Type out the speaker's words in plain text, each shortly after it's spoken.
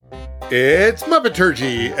It's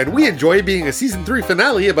Muppeturgy, and we enjoy being a Season 3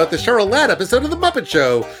 finale about the Cheryl Ladd episode of The Muppet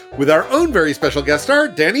Show, with our own very special guest star,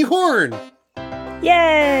 Danny Horn.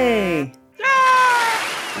 Yay!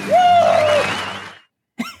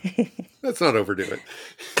 Let's not overdo it.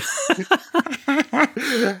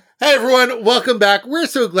 Hey everyone, welcome back. We're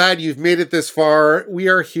so glad you've made it this far. We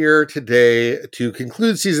are here today to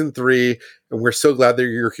conclude Season 3, and we're so glad that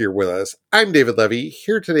you're here with us. I'm David Levy.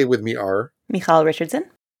 Here today with me are... Michal Richardson.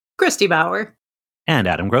 Christy Bauer. And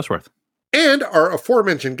Adam Grossworth. And our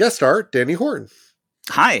aforementioned guest star, Danny Horn.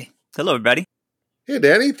 Hi. Hello, everybody. Hey,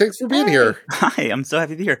 Danny. Thanks for being here. Hi. I'm so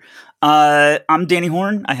happy to be here. I'm Danny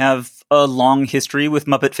Horn. I have a long history with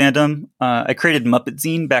Muppet fandom. I created Muppet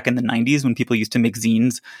Zine back in the 90s when people used to make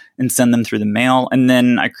zines and send them through the mail. And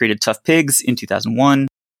then I created Tough Pigs in 2001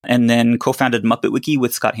 and then co-founded Muppet Wiki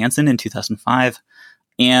with Scott Hansen in 2005.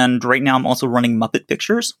 And right now I'm also running Muppet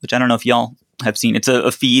Pictures, which I don't know if y'all have seen. It's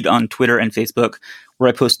a feed on Twitter and Facebook where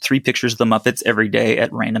I post 3 pictures of the Muppets every day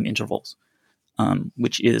at random intervals,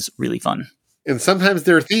 which is really fun. And sometimes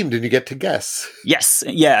they're themed and you get to guess. Yes.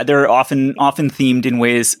 Yeah, they're often themed in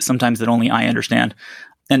ways sometimes that only I understand.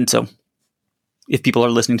 And so if people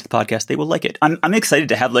are listening to the podcast, they will like it. I'm excited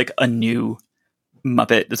to have like a new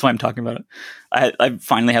Muppet. That's why I'm talking about it. I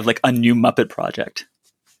finally have like a new Muppet project,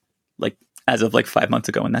 like as of like 5 months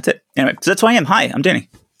ago, and that's it. Anyway, so that's who I am. Hi, I'm Danny.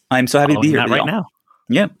 I'm so happy to be here right now.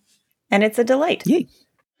 Yeah. And it's a delight. Yay.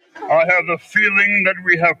 I have a feeling that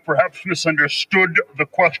we have perhaps misunderstood the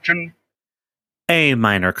question. A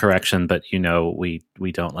minor correction, but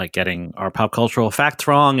we don't like getting our pop cultural facts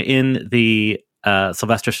wrong. In the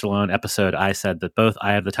Sylvester Stallone episode, I said that both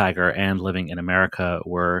Eye of the Tiger and Living in America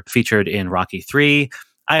were featured in Rocky 3.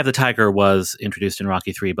 Eye of the Tiger was introduced in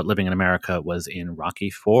Rocky 3, but Living in America was in Rocky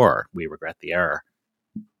 4. We regret the error.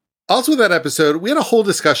 Also in that episode, we had a whole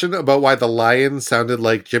discussion about why the lion sounded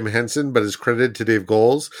like Jim Henson, but is credited to Dave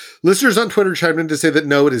Goelz. Listeners on Twitter chimed in to say that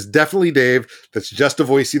no, it is definitely Dave. That's just a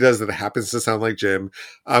voice he does that happens to sound like Jim.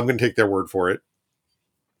 I'm going to take their word for it.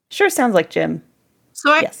 Sure sounds like Jim. So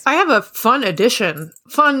I have a fun addition.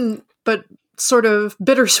 Fun, but sort of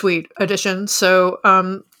bittersweet addition.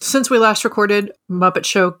 So since we last recorded, Muppet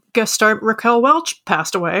Show guest star Raquel Welch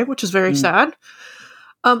passed away, which is very sad.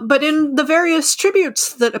 But in the various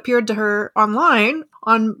tributes that appeared to her online,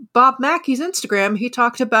 on Bob Mackey's Instagram, he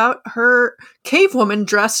talked about her cave woman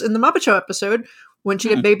dress in the Muppet Show episode when she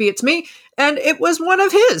did Baby It's Me, and it was one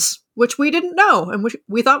of his, which we didn't know, and which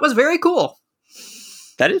we thought was very cool.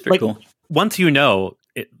 That is very cool. Once you know,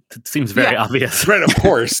 it seems very obvious. Right, of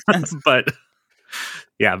course. But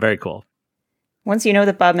yeah, very cool. Once you know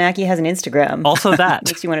that Bob Mackey has an Instagram. Also that.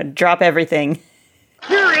 Makes you want to drop everything.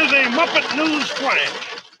 Here is a Muppet News Flash.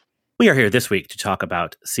 We are here this week to talk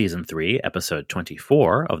about Season 3, Episode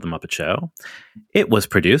 24 of The Muppet Show. It was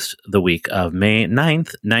produced the week of May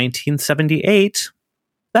 9th, 1978.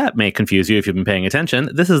 That may confuse you if you've been paying attention.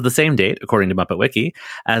 This is the same date, according to Muppet Wiki,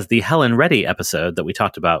 as the Helen Reddy episode that we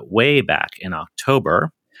talked about way back in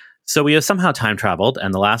October. So we have somehow time traveled,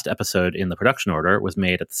 and the last episode in the production order was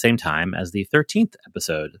made at the same time as the 13th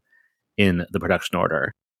episode in the production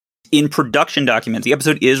order. In production documents, the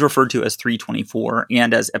episode is referred to as 324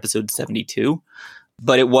 and as episode 72,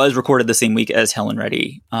 but it was recorded the same week as Helen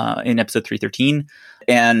Reddy in episode 313.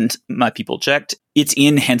 And my people checked. It's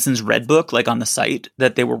in Henson's Red Book, like on the site,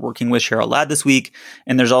 that they were working with Cheryl Ladd this week.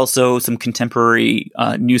 And there's also some contemporary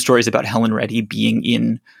news stories about Helen Reddy being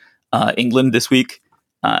in England this week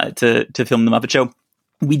to film The Muppet Show.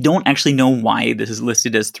 We don't actually know why this is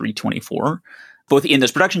listed as 324. Both in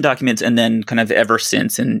those production documents and then kind of ever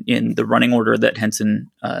since in the running order that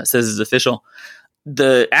Henson says is official.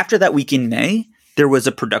 After that week in May, there was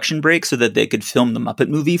a production break so that they could film the Muppet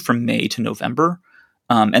movie from May to November.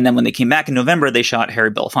 And then when they came back in November, they shot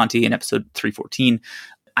Harry Belafonte in episode 314.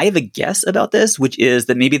 I have a guess about this, which is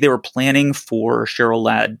that maybe they were planning for Cheryl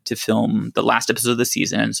Ladd to film the last episode of the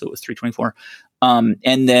season, so it was 324.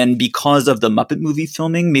 And then because of the Muppet movie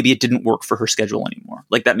filming, maybe it didn't work for her schedule anymore.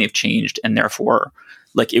 Like that may have changed, and therefore,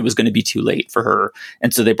 like it was going to be too late for her.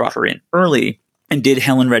 And so they brought her in early and did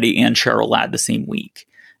Helen Reddy and Cheryl Ladd the same week,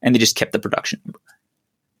 and they just kept the production number.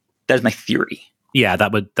 That is my theory. Yeah,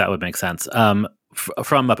 that would make sense. From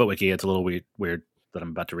Muppet Wiki, it's a little weird that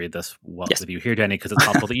I'm about to read this with you here, Danny, because it's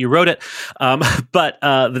possible that you wrote it. But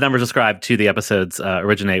the numbers ascribed to the episodes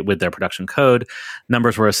originate with their production code.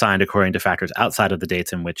 Numbers were assigned according to factors outside of the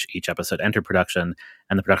dates in which each episode entered production,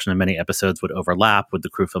 and the production of many episodes would overlap with the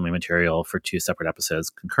crew filming material for 2 separate episodes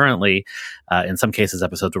concurrently. In some cases,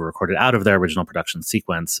 episodes were recorded out of their original production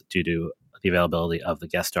sequence due to the availability of the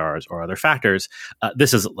guest stars or other factors.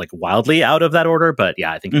 This is like wildly out of that order, but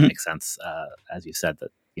yeah, I think it makes sense, as you said,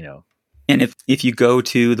 that And if you go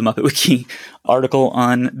to the Muppet Wiki article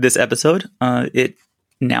on this episode, it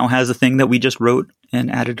now has a thing that we just wrote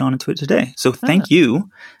and added onto it today. So thank you,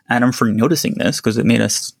 Adam, for noticing this, because it made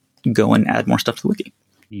us go and add more stuff to the wiki.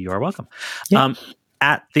 You are welcome. Yeah.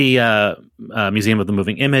 At the Museum of the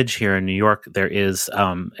Moving Image here in New York, there is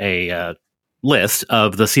a list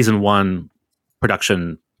of the season 1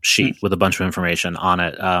 production sheet with a bunch of information on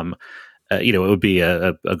it. It would be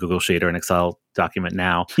a Google sheet or an Excel document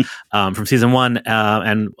now from season 1,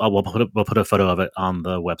 and we'll put a photo of it on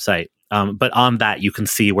the website. But on that, you can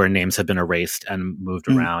see where names have been erased and moved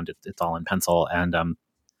around. It's all in pencil, and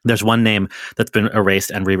there's one name that's been erased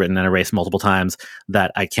and rewritten and erased multiple times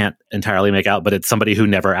that I can't entirely make out, but it's somebody who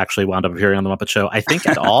never actually wound up appearing on the Muppet Show, I think,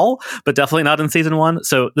 at all, but definitely not in season 1.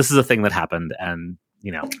 So this is a thing that happened, and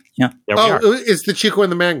there we are. It's the Chico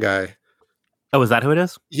and the Man guy. Oh, is that who it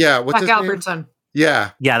is? Yeah, what's Jack his Albertson. name?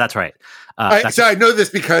 Yeah. Yeah, that's right. So I know this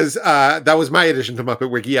because that was my addition to Muppet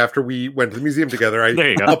Wiki after we went to the museum together. I There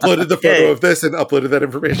you go. uploaded the photo of this and uploaded that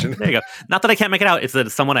information. There you go. Not that I can't make it out. It's that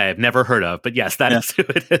it's someone I have never heard of, but yes, that is who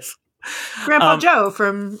it is. Grandpa Joe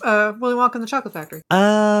from Willy Wonka and the Chocolate Factory.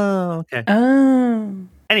 Oh, okay. Oh.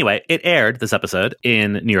 Anyway, it aired, this episode,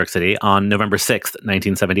 in New York City on November 6th,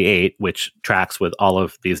 1978, which tracks with all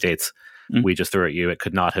of these dates we just threw at you. It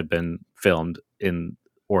could not have been filmed in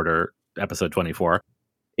order, episode 24.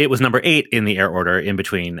 It was number 8 in the air order, in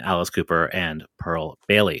between Alice Cooper and Pearl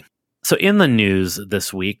Bailey. So in the news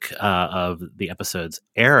this week of the episode's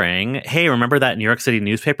airing, hey, remember that New York City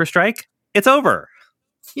newspaper strike? It's over.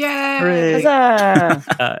 Yay!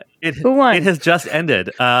 Huzzah. Who won? It has just ended.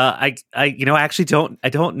 I actually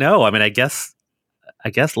don't know. I mean, I guess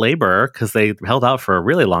labor, because they held out for a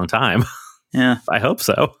really long time. Yeah, I hope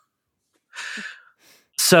so.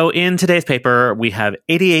 So in today's paper, we have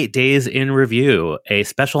 88 Days in Review, a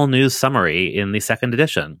special news summary in the second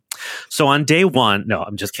edition. So on day 1, no,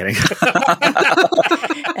 I'm just kidding.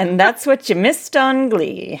 And that's what you missed on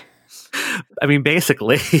Glee. I mean,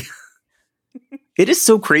 basically. it is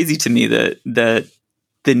so crazy to me that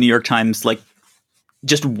the New York Times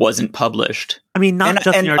just wasn't published. I mean, not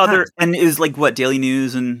just New York Times. And it was what, Daily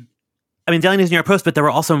News and... I mean, Daily News, New York Post, but there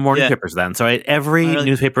were also morning papers then. So every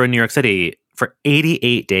newspaper in New York City for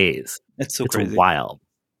 88 days. It's crazy. It's wild.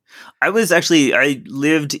 I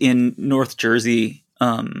lived in North Jersey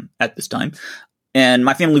at this time. And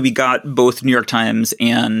my family, we got both New York Times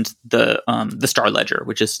and the Star Ledger,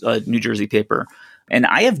 which is a New Jersey paper. And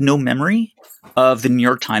I have no memory of the New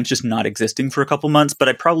York Times just not existing for a couple months, but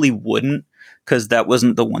I probably wouldn't, because that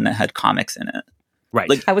wasn't the one that had comics in it.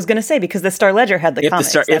 Right. I was going to say, because the Star Ledger had the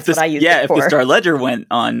comics. That's what I used it for. If the Star Ledger went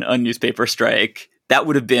on a newspaper strike, that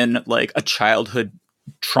would have been a childhood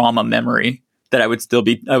trauma memory that I would still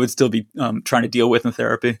be trying to deal with in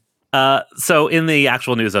therapy. So in the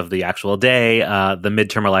actual news of the actual day, the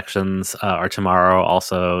midterm elections are tomorrow.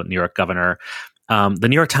 Also, New York governor. The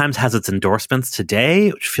New York Times has its endorsements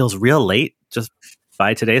today, which feels real late just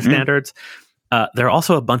by today's standards. There are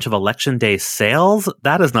also a bunch of election day sales.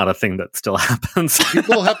 That is not a thing that still happens.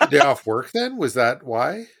 People have the day off work then? Was that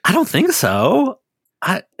why? I don't think so.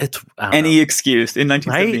 Any excuse in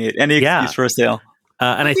 1978, right? Any excuse for a sale.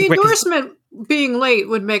 And I the think endorsement being late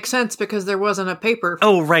would make sense because there wasn't a paper.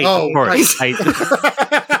 Oh, right. Oh, of course. right.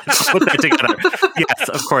 Put that together. Yes,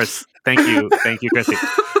 of course. Thank you, Christy.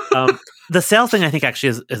 The sales thing, I think,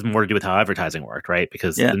 actually is more to do with how advertising worked, right?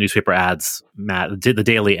 Because the newspaper ads, the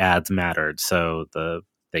daily ads mattered, so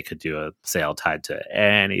they could do a sale tied to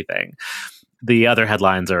anything. The other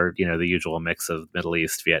headlines are, the usual mix of Middle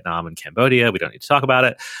East, Vietnam, and Cambodia. We don't need to talk about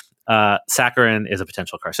it. Saccharin is a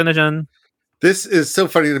potential carcinogen. This is so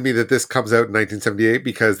funny to me that this comes out in 1978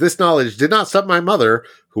 because this knowledge did not stop my mother,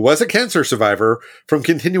 who was a cancer survivor, from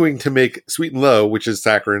continuing to make Sweet and Low, which is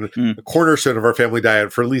saccharin, a cornerstone of our family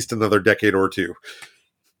diet for at least another decade or two.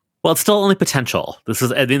 Well, it's still only potential.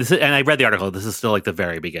 And I read the article. This is still the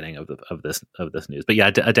very beginning of this news. But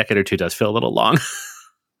yeah, a decade or two does feel a little long.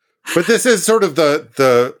 But this is sort of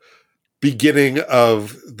the beginning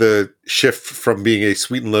of the shift from being a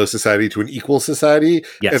Sweet and Low society to an equal society,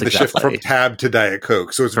 yes, and the shift from Tab to Diet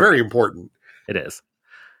Coke. So it's very important. It is.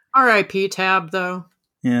 R.I.P. Tab, though.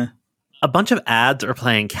 Yeah. A bunch of ads are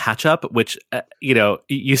playing catch up, which,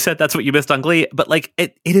 you said that's what you missed on Glee, but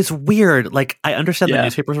it is weird. I understand the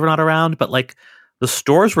newspapers were not around, but the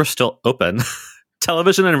stores were still open.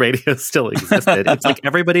 Television and radio still existed. It's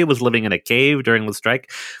everybody was living in a cave during the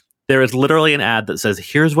strike. There is literally an ad that says,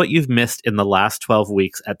 here's what you've missed in the last 12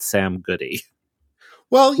 weeks at Sam Goody.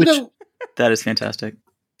 Well, that is fantastic.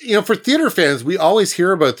 For theater fans, we always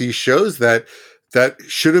hear about these shows that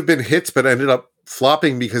should have been hits but ended up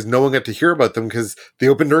flopping because no one got to hear about them because they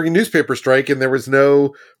opened during a newspaper strike and there was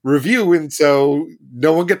no review, and so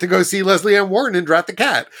no one got to go see Leslie Ann Warren and Drat the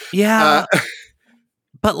Cat. Yeah.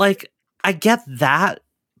 But like, I get that,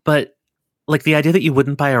 but like the idea that you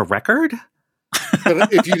wouldn't buy a record?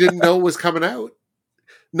 But if you didn't know it was coming out.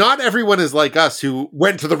 Not everyone is like us who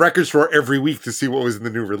went to the record store every week to see what was in the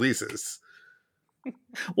new releases.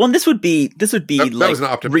 Well, and this would be that like was an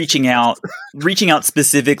optimistic reaching out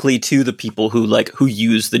specifically to the people who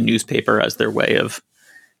use the newspaper as their way of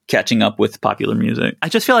catching up with popular music. I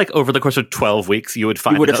just feel like over the course of 12 weeks, you would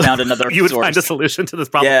have found another you would find a solution to this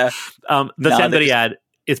problem. Yeah. The Sanity ad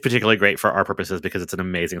is particularly great for our purposes because it's an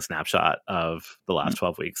amazing snapshot of the last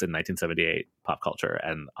 12 weeks in 1978 pop culture,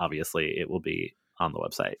 and obviously it will be on the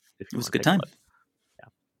website. It was a good time. Yeah.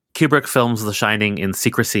 Kubrick films The Shining in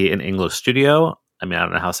secrecy in English studio. I mean, I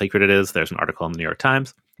don't know how secret it is. There's an article in the New York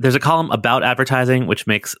Times. There's a column about advertising, which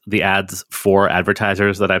makes the ads for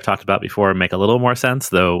advertisers that I've talked about before make a little more sense,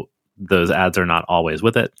 though those ads are not always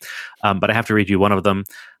with it. But I have to read you one of them.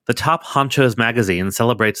 The Top Honchos magazine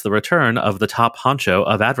celebrates the return of the top honcho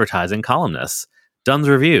of advertising columnists. Dunn's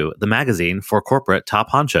Review, the magazine for corporate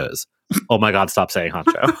top honchos. Oh my God, stop saying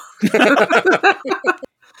honcho.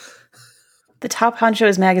 The Top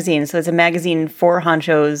Honchos magazine. So it's a magazine for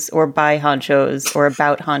honchos or by honchos or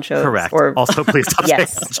about honchos. Correct. Or Also, please stop saying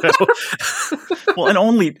honcho. Well, and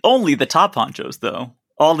only the top honchos, though.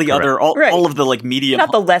 All the Correct. other, all of the like medium.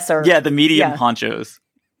 not the lesser. Yeah, the medium honchos.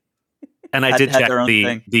 And I did had check their own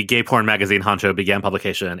thing. the gay porn magazine Honcho began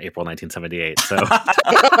publication in April 1978. So,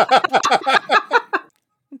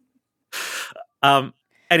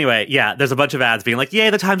 anyway, yeah, there's a bunch of ads being like,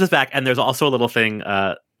 "Yay, the Times is back!" And there's also a little thing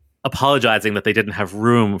apologizing that they didn't have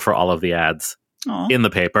room for all of the ads in the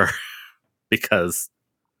paper because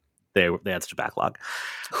they had such a backlog.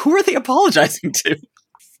 Who are they apologizing to?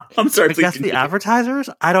 I'm sorry. I guess the advertisers?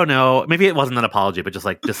 I don't know. Maybe it wasn't an apology, but just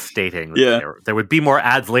stating that there would be more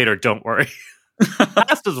ads later. Don't worry.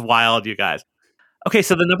 That's just wild, you guys. Okay,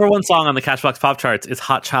 so the number one song on the Cashbox Pop charts is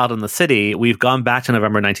Hot Child in the City. We've gone back to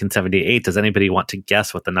November 1978. Does anybody want to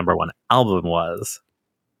guess what the number one album was?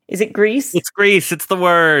 Is it Grease? It's Grease. It's The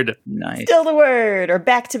Word. Nice. Still The Word, or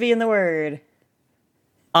Back to Being The Word.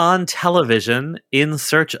 On television, In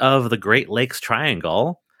Search of the Great Lakes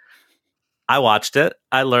Triangle. I watched it.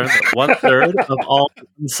 I learned that 1/3 of all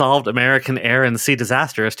unsolved American air and sea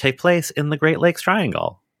disasters take place in the Great Lakes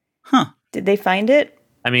Triangle. Huh. Did they find it?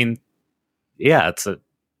 I mean, yeah, it's an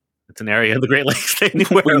area of the Great Lakes they knew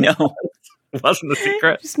We where it know. It wasn't a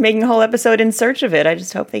secret. Just making a whole episode in search of it. I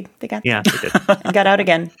just hope they got Yeah, they did. and got out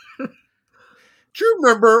again. Do you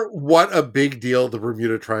remember what a big deal the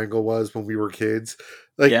Bermuda Triangle was when we were kids?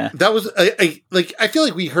 That was I feel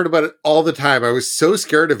like we heard about it all the time. I was so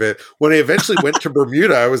scared of it. When I eventually went to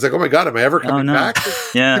Bermuda, I was like, "Oh my God, am I ever coming back?"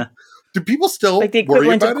 Yeah. Do people still Like the worry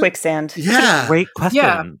equivalent about of it? quicksand. Yeah. Great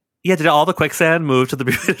question. Yeah, did all the quicksand move to the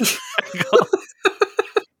Bermuda Triangle?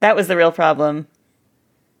 That was the real problem.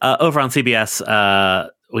 Over on CBS,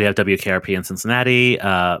 we have WKRP in Cincinnati.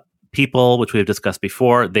 People, which we've discussed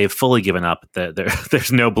before, they've fully given up. There's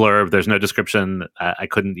no blurb. There's no description. I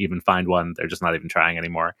couldn't even find one. They're just not even trying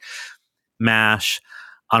anymore. MASH.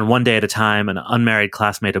 On One Day at a Time, an unmarried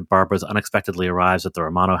classmate of Barbara's unexpectedly arrives at the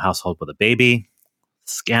Romano household with a baby.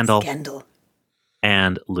 Scandal.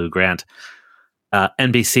 And Lou Grant.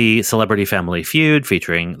 NBC Celebrity Family Feud,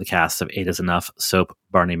 featuring the cast of Eight is Enough, Soap,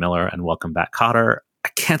 Barney Miller, and Welcome Back, Kotter. I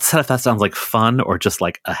can't say if that sounds like fun or just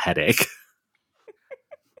like a headache.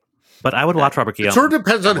 But I would watch Robert Guillaume. It sort of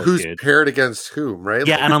depends on who's paired against whom, right?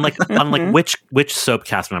 Yeah, and on which soap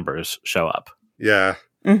cast members show up. Yeah.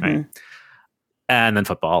 Mm-hmm. Right. And then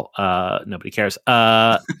football. Nobody cares.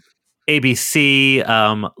 ABC,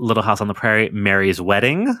 Little House on the Prairie, Mary's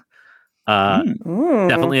Wedding.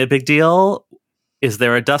 Definitely a big deal. Is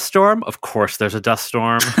there a dust storm? Of course there's a dust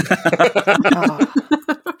storm.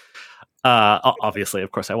 Obviously,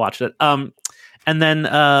 of course I watched it. And then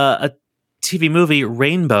a TV movie,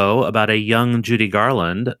 Rainbow, about a young Judy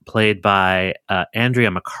Garland, played by Andrea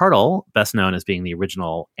McArdle, best known as being the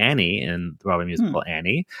original Annie in the Broadway musical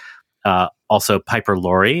Annie. Also Piper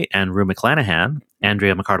Laurie and Rue McClanahan.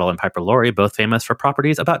 Andrea McArdle and Piper Laurie, both famous for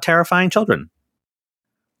properties about terrifying children.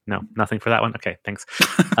 No, nothing for that one? Okay, thanks.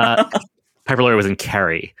 Piper Laurie was in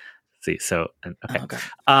Carrie. See, so, okay. Oh, God.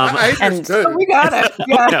 I understood. We got it.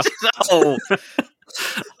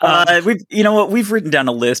 Yeah. We've written down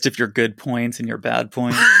a list of your good points and your bad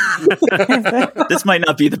points. This might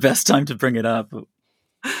not be the best time to bring it up.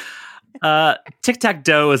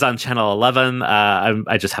 Tic-Tac-Toe is on Channel 11.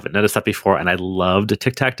 I just haven't noticed that before, and I loved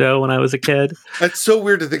Tic-Tac-Toe when I was a kid. It's so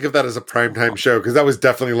weird to think of that as a primetime show, because that was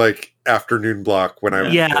definitely like afternoon block when I was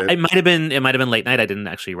a kid. It might have been late night. I didn't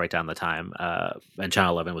actually write down the time. And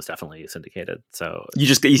Channel 11 was definitely syndicated. So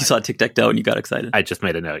You saw Tic-Tac-Toe and you got excited. I just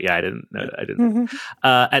made a note. Yeah, I didn't know. I didn't.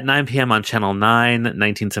 At 9 p.m. on Channel 9,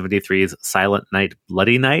 1973's Silent Night,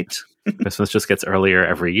 Bloody Night. Christmas just gets earlier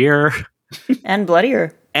every year. And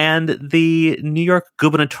bloodier. And the New York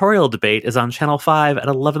gubernatorial debate is on Channel 5 at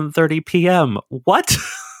 11:30 p.m. What?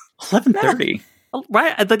 11:30?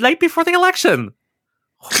 Right, the night before the election.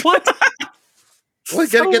 What? Well, you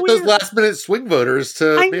got to get those last minute swing voters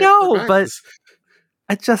to. I know, but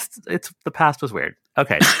the past was weird.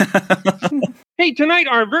 Okay. Hey, tonight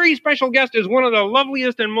our very special guest is one of the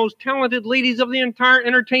loveliest and most talented ladies of the entire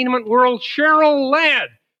entertainment world, Cheryl Ladd.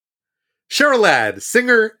 Cheryl Ladd,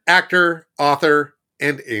 singer, actor, author,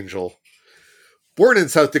 and angel. Born in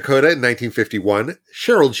South Dakota in 1951,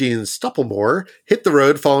 Cheryl Jean Stoppelmoor hit the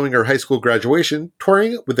road following her high school graduation,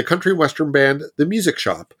 touring with the country western band The Music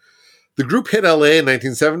Shop. The group hit LA in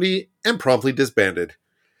 1970 and promptly disbanded.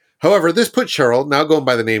 However, this put Cheryl, now going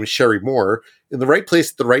by the name Sherry Moore, in the right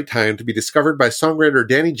place at the right time to be discovered by songwriter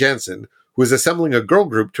Danny Jansen, who was assembling a girl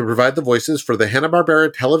group to provide the voices for the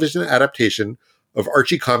Hanna-Barbera television adaptation of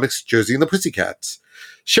Archie Comics' Josie and the Pussycats.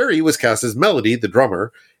 Sherry was cast as Melody, the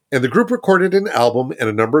drummer, and the group recorded an album and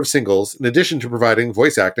a number of singles, in addition to providing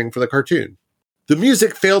voice acting for the cartoon. The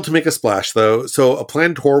music failed to make a splash, though, so a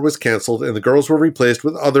planned tour was canceled and the girls were replaced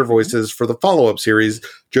with other voices for the follow-up series,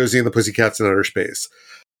 Josie and the Pussycats in Outer Space.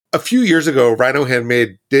 A few years ago, Rhino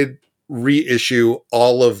Handmade did reissue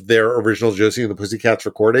all of their original Josie and the Pussycats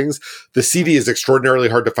recordings. The CD is extraordinarily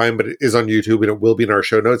hard to find, but it is on YouTube and it will be in our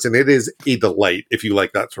show notes. And it is a delight if you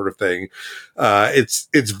like that sort of thing.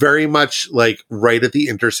 It's very much like right at the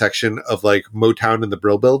intersection of like Motown and the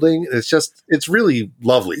Brill Building. It's really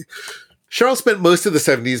lovely. Cheryl spent most of the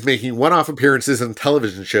 70s making one-off appearances in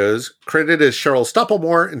television shows, credited as Cheryl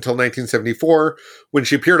Stoppelmoor until 1974, when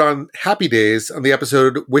she appeared on Happy Days on the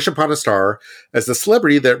episode Wish Upon a Star as the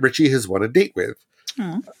celebrity that Richie has won a date with.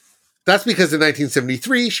 Aww. That's because in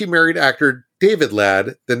 1973, she married actor David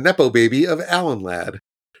Ladd, the Nepo baby of Alan Ladd.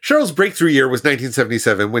 Cheryl's breakthrough year was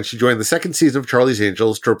 1977 when she joined the second season of Charlie's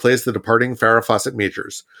Angels to replace the departing Farrah Fawcett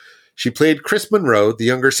Majors. She played Chris Monroe, the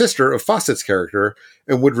younger sister of Fawcett's character,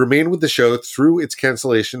 and would remain with the show through its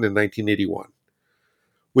cancellation in 1981.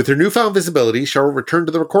 With her newfound visibility, Cheryl returned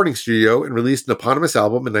to the recording studio and released an eponymous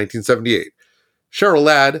album in 1978. Cheryl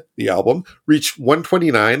Ladd, the album, reached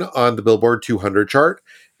 129 on the Billboard 200 chart,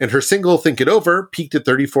 and her single Think It Over peaked at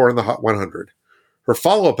 34 on the Hot 100. Her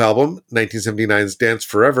follow-up album, 1979's Dance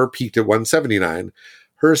Forever, peaked at 179.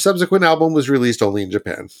 Her subsequent album was released only in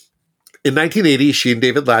Japan. In 1980, she and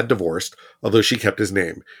David Ladd divorced, although she kept his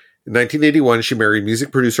name. In 1981, she married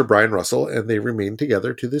music producer Brian Russell, and they remain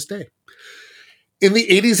together to this day. In the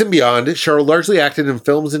 80s and beyond, Cheryl largely acted in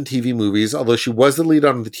films and TV movies, although she was the lead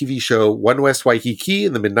on the TV show One West Waikiki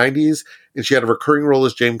in the mid-90s, and she had a recurring role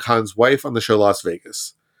as James Caan's wife on the show Las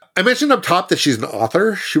Vegas. I mentioned up top that she's an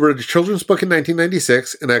author. She wrote a children's book in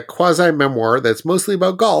 1996 and a quasi-memoir that's mostly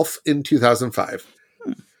about golf in 2005.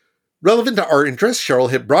 Relevant to our interests, Cheryl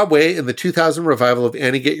hit Broadway in the 2000 revival of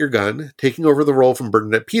Annie Get Your Gun, taking over the role from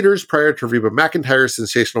Bernadette Peters prior to Reba McEntire's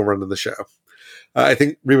sensational run on the show. I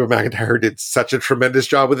think Reba McEntire did such a tremendous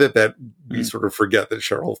job with it that we sort of forget that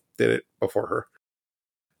Cheryl did it before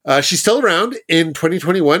her. She's still around. In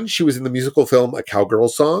 2021, she was in the musical film A Cowgirl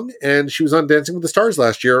Song, and she was on Dancing with the Stars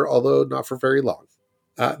last year, although not for very long.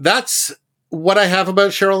 That's what I have about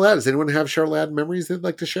Cheryl Ladd. Does anyone have Cheryl Ladd memories they'd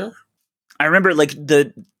like to share? I remember like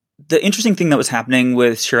the interesting thing that was happening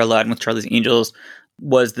with Cheryl Ladd and with Charlie's Angels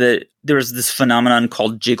was that there was this phenomenon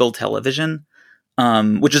called jiggle television,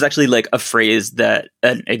 which is actually like a phrase that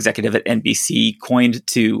an executive at NBC coined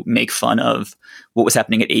to make fun of what was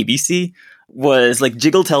happening at ABC. Was like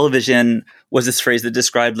jiggle television was this phrase that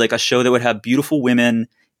described like a show that would have beautiful women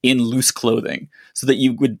in loose clothing so that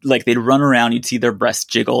you would like, they'd run around, you'd see their breasts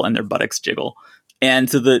jiggle and their buttocks jiggle. And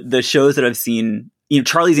so the shows that I've seen, you know,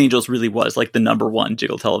 Charlie's Angels really was like the number one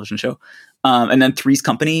jiggle television show. And then Three's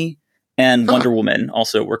Company and Wonder Woman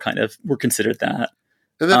also were considered that.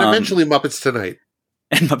 And then eventually Muppets Tonight.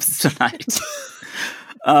 And Muppets Tonight.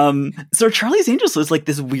 So Charlie's Angels was like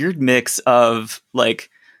this weird mix of like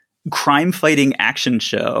crime fighting action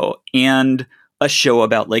show and a show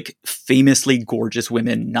about like famously gorgeous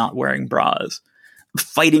women not wearing bras,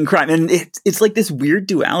 fighting crime. And it's like this weird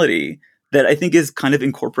duality that I think is kind of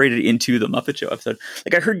incorporated into the Muppet Show episode.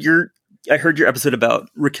 Like I heard your episode about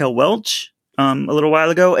Raquel Welch a little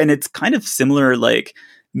while ago, and it's kind of similar. Like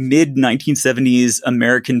mid 1970s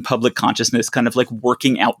American public consciousness kind of like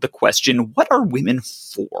working out the question, what are women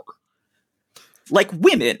for? Like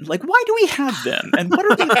women, like why do we have them, and what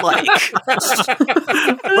are they like? That's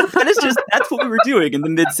what we were doing in the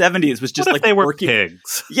mid 70s. Was just what like if they were working,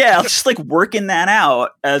 pigs. Yeah, just like working that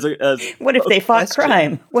out as what if they fought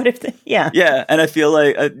crime? What if they, yeah, and I feel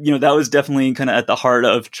like that was definitely kind of at the heart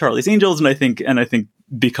of Charlie's Angels, and I think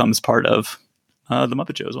becomes part of the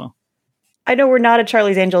Muppet Show as well. I know we're not a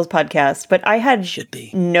Charlie's Angels podcast, but I had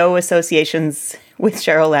no associations with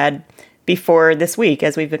Cheryl Ladd before this week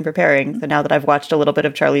as we've been preparing. So now that I've watched a little bit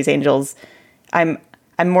of Charlie's Angels, I'm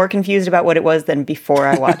more confused about what it was than before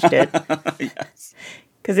I watched it. Yes.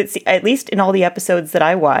 Because it's, at least in all the episodes that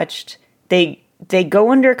I watched, they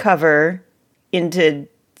go undercover to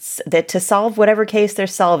solve whatever case they're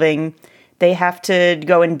solving. They have to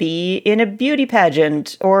go and be in a beauty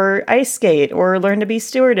pageant or ice skate or learn to be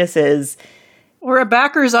stewardesses. Or a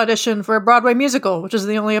backer's audition for a Broadway musical, which is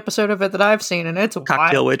the only episode of it that I've seen, and it's a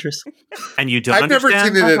cocktail waitress. And you don't I've never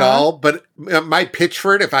understand? seen it at all, but my pitch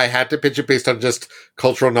for it, if I had to pitch it based on just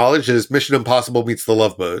cultural knowledge, is Mission Impossible meets The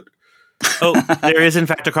Love Boat. Oh, there is in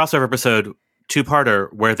fact a crossover episode,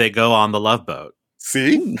 two-parter, where they go on the Love Boat.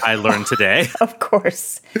 See? I learned today. Of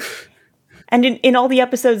course. And in all the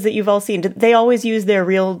episodes that you've all seen, did they always use their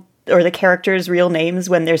real, or the characters' real names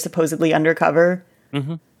when they're supposedly undercover?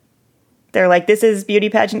 Mm-hmm. They're like, this is beauty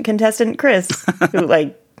pageant contestant Chris, who,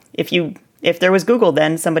 like, if there was Google,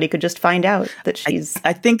 then somebody could just find out that she's.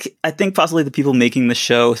 I think possibly the people making the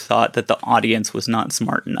show thought that the audience was not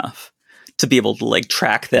smart enough to be able to like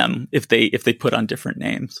track them if they put on different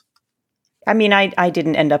names. I mean, I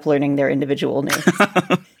didn't end up learning their individual names.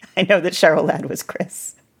 I know that Cheryl Ladd was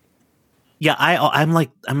Chris. Yeah, I'm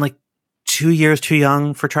like 2 years too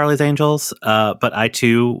young for Charlie's Angels, but I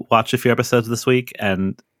too watched a few episodes this week,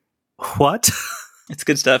 and what? It's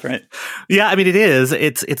good stuff, right? Yeah, I mean it is.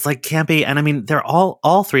 It's like campy, and I mean they're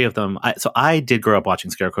all three of them. So I did grow up watching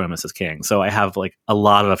Scarecrow and Mrs. King, so I have like a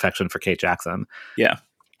lot of affection for Kate Jackson. Yeah,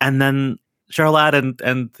 and then Cheryl Ladd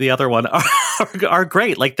and the other one are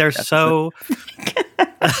great. Like they're so.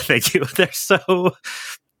 Thank you.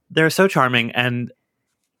 They're so charming, and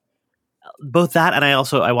both that and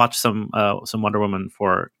I watched some Wonder Woman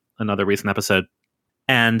for another recent episode,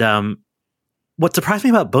 and what surprised me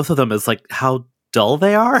about both of them is like how dull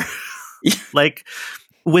they are. Like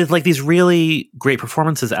with like these really great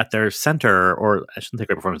performances at their center, or I shouldn't say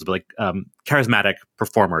great performances, but like charismatic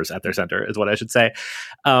performers at their center is what I should say.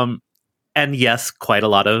 And yes, quite a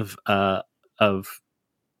lot of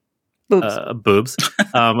boobs,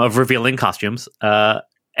 of revealing costumes, but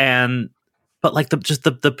like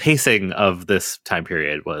the pacing of this time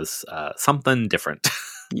period was something different.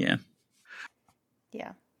 Yeah.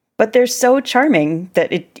 But they're so charming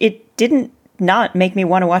that it didn't not make me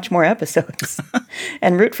want to watch more episodes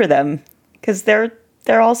and root for them, because they're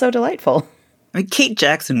all so delightful. I mean, Kate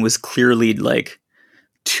Jackson was clearly like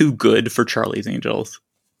too good for Charlie's Angels.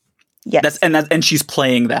 Yes, and she's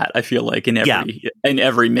playing that. I feel like in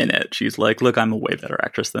every minute, she's like, "Look, I'm a way better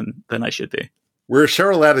actress than I should be." Where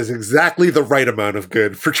Cheryl Ladd is exactly the right amount of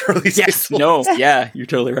good for Charlie's Angels. No, yeah, you're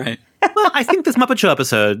totally right. Well, I think this Muppet Show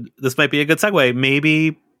episode, this might be a good segue,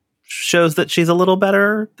 maybe shows that she's a little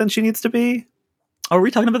better than she needs to be. Oh, are we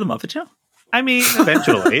talking about the Muppet Show? I mean,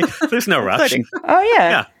 eventually. There's no rush. Exciting. Oh, yeah.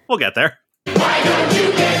 Yeah, we'll get there. Why don't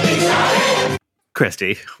you get me started?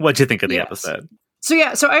 Christy, what'd you think of the episode?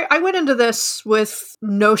 So I went into this with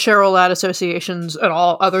no Cheryl Ladd associations at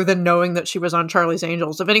all, other than knowing that she was on Charlie's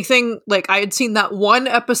Angels. If anything, like I had seen that one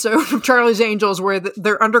episode of Charlie's Angels where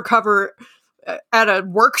they're undercover at a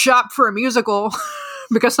workshop for a musical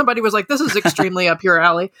because somebody was like, "This is extremely up your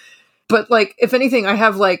alley." But like, if anything, I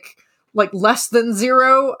have like less than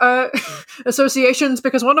zero associations,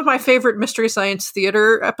 because one of my favorite Mystery Science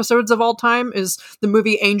Theater episodes of all time is the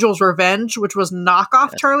movie Angel's Revenge, which was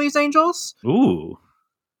knockoff Charlie's Angels. Ooh.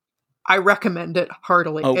 I recommend it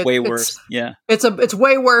heartily. Oh, way worse. Yeah. It's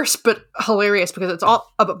way worse, but hilarious, because it's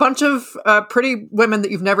all a bunch of pretty women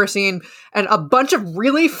that you've never seen, and a bunch of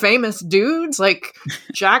really famous dudes like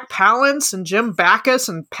Jack Palance and Jim Backus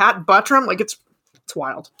and Pat Buttram. Like it's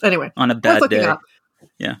wild. Anyway, on a bad day.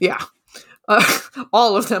 Yeah.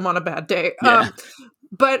 All of them on a bad day. Yeah.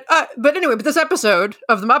 But this episode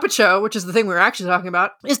of The Muppet Show, which is the thing we were actually talking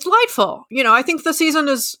about, is delightful. You know, I think the season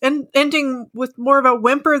is ending with more of a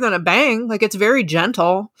whimper than a bang. Like, it's very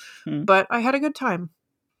gentle, but I had a good time.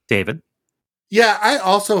 David? Yeah, I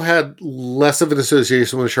also had less of an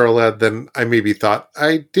association with Cheryl Ladd than I maybe thought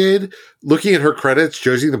I did. Looking at her credits,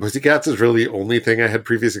 Josie and the Pussycats is really the only thing I had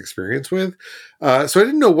previous experience with. So I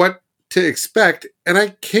didn't know what to expect, and I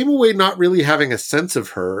came away not really having a sense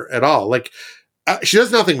of her at all. Like, she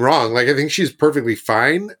does nothing wrong. Like, I think she's perfectly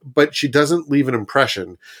fine, but she doesn't leave an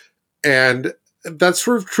impression. And that's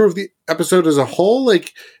sort of true of the episode as a whole.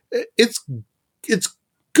 Like, it's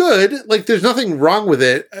good. Like, there's nothing wrong with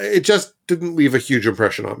it. It just didn't leave a huge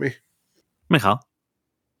impression on me. Michal?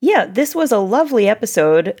 Yeah, this was a lovely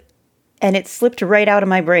episode, and it slipped right out of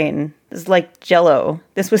my brain. It was like Jell-O.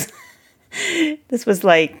 This was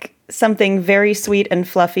like something very sweet and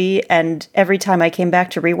fluffy, and every time I came back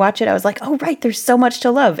to rewatch it, I was like, oh, right, there's so much to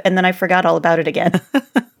love, and then I forgot all about it again.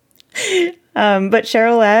 But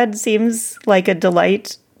Cheryl Ladd seems like a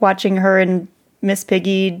delight, watching her and Miss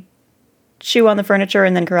Piggy chew on the furniture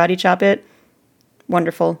and then karate chop it.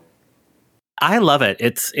 Wonderful. I love it.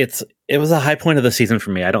 It was a high point of the season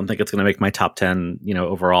for me. I don't think it's going to make my top 10,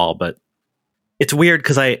 overall, but it's weird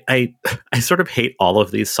because I sort of hate all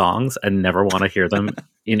of these songs and never want to hear them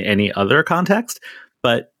in any other context.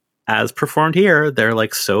 But as performed here, they're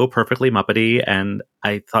like so perfectly Muppety, and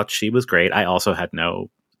I thought she was great. I also had no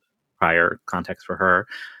prior context for her.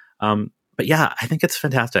 But yeah, I think it's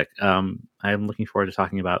fantastic. I'm looking forward to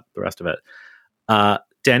talking about the rest of it.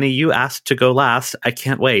 Danny, you asked to go last. I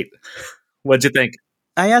can't wait. What'd you think?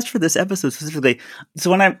 I asked for this episode specifically. So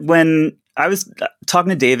when I was talking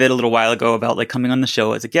to David a little while ago about like coming on the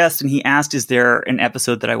show as a guest, and he asked, is there an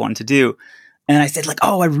episode that I wanted to do? And I said like,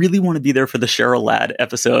 oh, I really want to be there for the Cheryl Ladd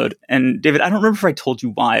episode. And David, I don't remember if I told you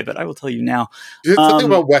why, but I will tell you now. Something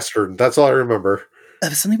about Western. That's all I remember.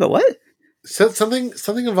 Something about what? Something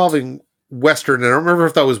involving Western. I don't remember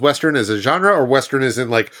if that was Western as a genre or Western as in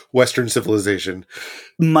like Western civilization.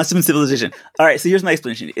 Must have been civilization. All right, so here's my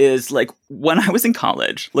explanation. Is like when I was in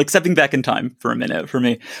college, like stepping back in time for a minute for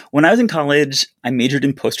me, when I was in college, I majored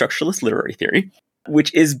in post-structuralist literary theory,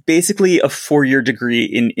 which is basically a 4-year degree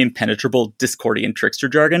in impenetrable Discordian trickster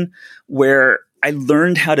jargon, where I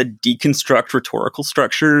learned how to deconstruct rhetorical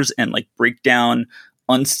structures and like break down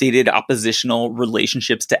unstated oppositional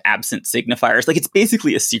relationships to absent signifiers. Like, it's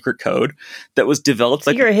basically a secret code that was developed.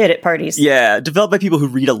 So you're a hit at parties. Yeah, developed by people who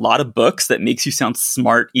read a lot of books that makes you sound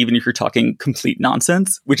smart, even if you're talking complete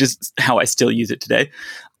nonsense, which is how I still use it today.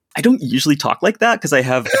 I don't usually talk like that because I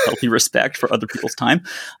have a healthy respect for other people's time.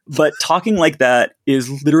 But talking like that is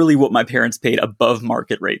literally what my parents paid above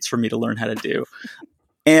market rates for me to learn how to do.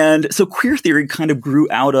 And so queer theory kind of grew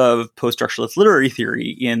out of post-structuralist literary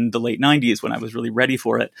theory in the late 90s when I was really ready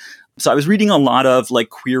for it. So I was reading a lot of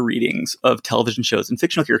like queer readings of television shows and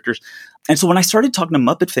fictional characters. And so when I started talking to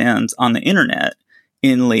Muppet fans on the internet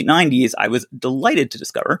in the late 90s, I was delighted to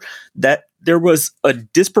discover that there was a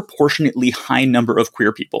disproportionately high number of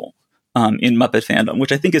queer people in Muppet fandom,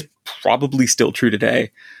 which I think is probably still true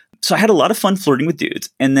today. So I had a lot of fun flirting with dudes.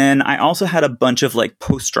 And then I also had a bunch of like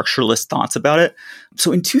post-structuralist thoughts about it.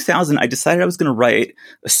 So in 2000, I decided I was going to write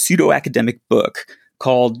a pseudo-academic book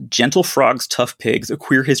called Gentle Frogs, Tough Pigs, A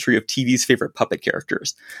Queer History of TV's Favorite Puppet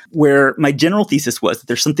Characters, where my general thesis was that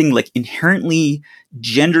there's something like inherently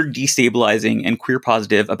gender destabilizing and queer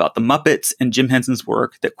positive about the Muppets and Jim Henson's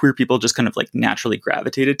work that queer people just kind of like naturally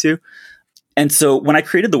gravitated to. And so when I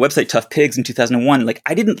created the website Tough Pigs in 2001, like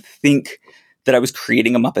I didn't think that I was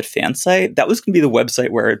creating a Muppet fan site. That was going to be the website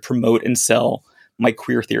where I'd promote and sell my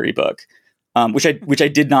queer theory book, which I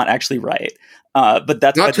did not actually write. But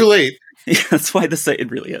that's not too late. Yeah, that's why the site,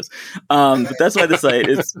 it really is. But that's why the site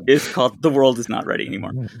is called The World Is Not Ready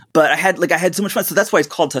Anymore. But I had so much fun. So that's why it's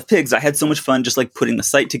called Tough Pigs. I had so much fun just like putting the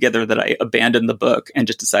site together that I abandoned the book and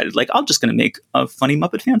just decided like, I'm just going to make a funny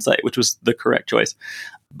Muppet fan site, which was the correct choice.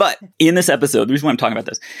 But in this episode, the reason why I'm talking about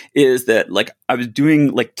this is that like I was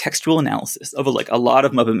doing like textual analysis of a lot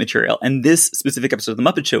of Muppet material. And this specific episode of The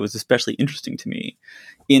Muppet Show was especially interesting to me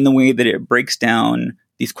in the way that it breaks down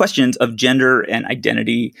these questions of gender and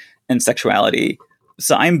identity and sexuality.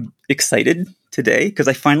 So I'm excited today because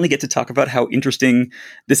I finally get to talk about how interesting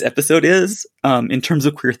this episode is in terms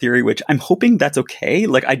of queer theory, which I'm hoping that's okay.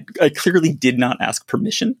 Like I clearly did not ask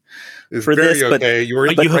permission for this, okay. But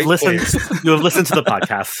you have listened. You have listened to the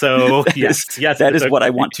podcast, so yes, that is what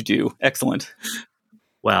I want to do. Excellent.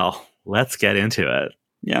 Well, let's get into it.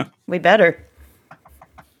 Yeah, we better.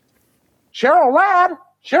 Cheryl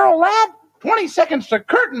Ladd, 20 seconds to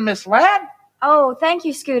curtain, Miss Ladd. Oh, thank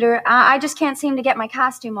you, Scooter. I just can't seem to get my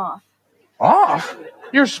costume off. Off?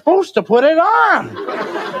 You're supposed to put it on.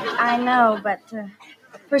 I know, but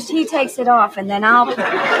first he takes it off, and then I'll...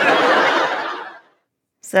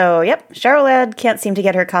 So, yep, Cheryl Ladd can't seem to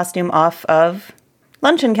get her costume off of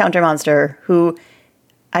Lunch Encounter Monster, who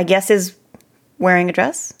I guess is wearing a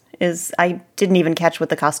dress. I didn't even catch what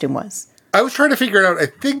the costume was. I was trying to figure it out. I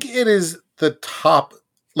think it is the top,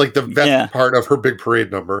 like the vest part of her big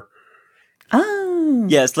parade number. Oh.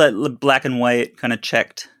 Yeah, it's like black and white, kind of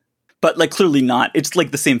checked. But like clearly not. It's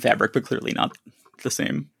like the same fabric, but clearly not the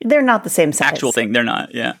same. They're not the same size. Actual thing. They're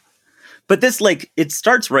not, yeah. But this, like, it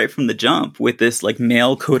starts right from the jump with this, like,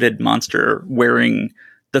 male-coded monster wearing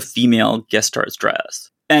the female guest star's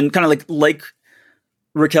dress. And kind of like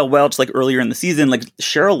Raquel Welch, like, earlier in the season, like,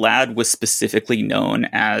 Cheryl Ladd was specifically known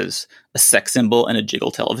as a sex symbol and a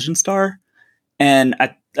jiggle television star. And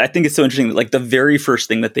I think it's so interesting that, like, the very first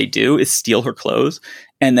thing that they do is steal her clothes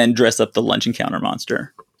and then dress up the lunch encounter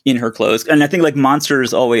monster in her clothes. And I think, like,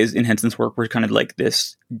 monsters always, in Henson's work, were kind of like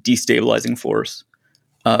this destabilizing force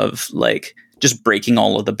of like just breaking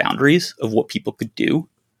all of the boundaries of what people could do.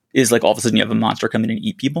 Is like all of a sudden you have a monster come in and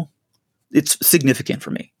eat people. It's significant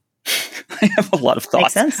for me. I have a lot of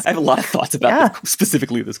thoughts. I have a lot of thoughts about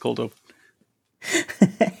specifically this cold open.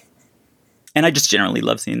 And I just generally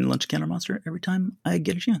love seeing the lunch counter monster every time I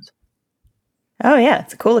get a chance. Oh yeah,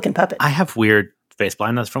 it's a cool looking puppet. I have weird face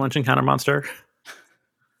blindness for lunch encounter monster.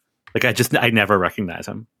 Like I never recognize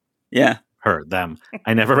him. Yeah. Her, them.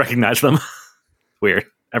 I never recognize them. Weird.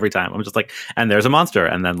 Every time. I'm just like, and there's a monster.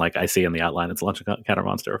 And then like I see in the outline it's a lunch encounter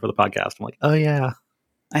monster for the podcast. I'm like, oh yeah.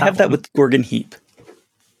 I have that with Gorgon Heap.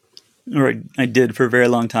 Or I did for a very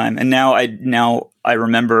long time. And now I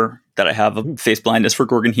remember that I have a face blindness for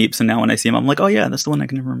Gorgon Heaps. And now when I see him, I'm like, oh yeah, that's the one I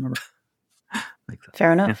can never remember.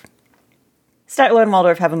 Fair enough. Yeah. Statler and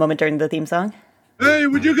Waldorf have a moment during the theme song. Hey,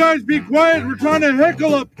 would you guys be quiet? We're trying to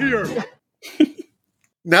heckle up here.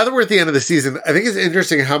 Now that we're at the end of the season, I think it's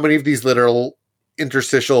interesting how many of these literal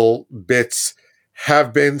interstitial bits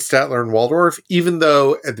have been Statler and Waldorf, even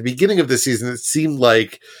though at the beginning of the season, it seemed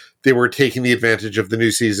like they were taking the advantage of the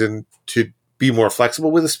new season to be more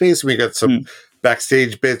flexible with the space. We got some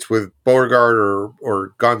backstage bits with Beauregard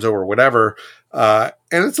or Gonzo or whatever. And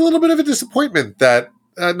it's a little bit of a disappointment that,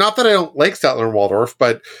 not that I don't like Statler and Waldorf,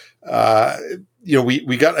 but,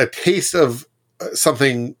 we got a taste of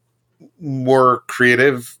something more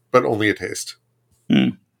creative, but only a taste.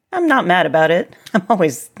 I'm not mad about it. I'm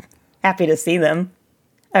always happy to see them.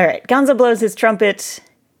 All right, Gonzo blows his trumpet.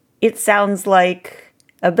 It sounds like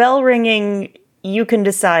a bell ringing. You can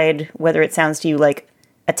decide whether it sounds to you like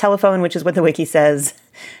a telephone, which is what the wiki says,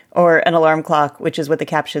 or an alarm clock, which is what the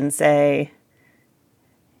captions say.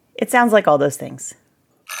 It sounds like all those things.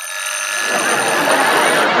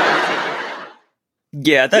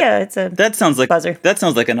 Yeah, that sounds like buzzer. That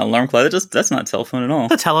sounds like an alarm clock. That's not a telephone at all.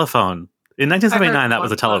 It's a telephone. In 1979, that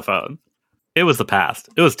was a telephone. It was the past.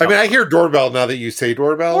 It was. I hear doorbell now that you say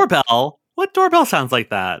doorbell. Doorbell? What doorbell sounds like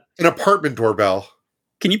that? An apartment doorbell.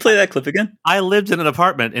 Can you play that clip again? I lived in an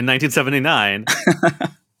apartment in 1979.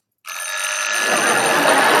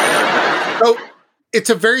 So it's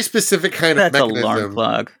a very specific kind of mechanism. Alarm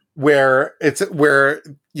clock. Where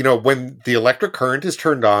when the electric current is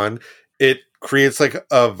turned on, it creates like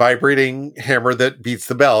a vibrating hammer that beats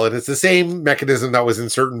the bell. And it's the same mechanism that was in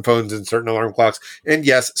certain phones and certain alarm clocks. And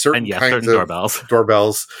yes, certain kinds of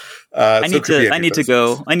doorbells. I need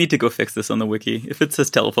to go fix this on the wiki. If it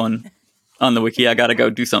says telephone on the wiki, I got to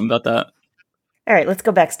go do something about that. All right, let's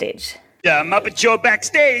go backstage. Muppet Show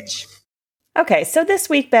backstage. Okay, so this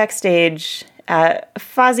week backstage,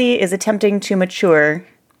 Fozzie is attempting to mature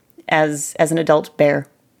as an adult bear.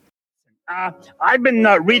 I've been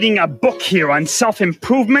reading a book here on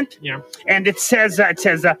self-improvement. Yeah. And it says,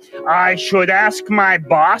 I should ask my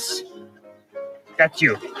boss, that's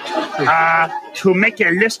you, to make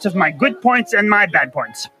a list of my good points and my bad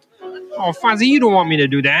points. Oh, Fozzie, you don't want me to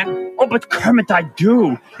do that. Oh, but Kermit, I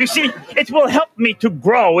do. You see, it will help me to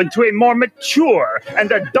grow into a more mature and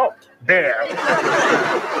adult bear.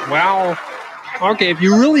 Well, okay, if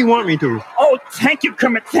you really want me to. Oh, thank you,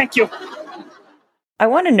 Kermit, thank you. I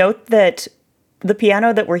want to note that the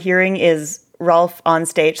piano that we're hearing is Rolf on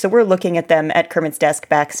stage. So we're looking at them at Kermit's desk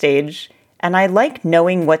backstage. And I like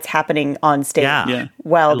knowing what's happening on stage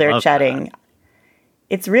while they're chatting. That.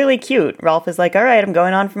 It's really cute. Rolf is like, all right, I'm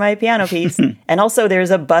going on for my piano piece. And also there's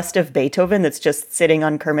a bust of Beethoven that's just sitting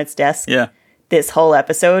on Kermit's desk this whole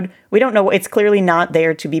episode. We don't know. It's clearly not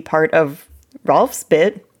there to be part of Rolf's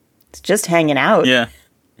bit. It's just hanging out. Yeah.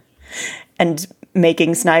 And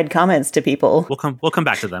making snide comments to people. We'll come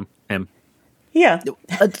back to him. Yeah.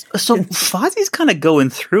 So Fozzie's kind of going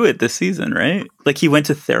through it this season, right? Like he went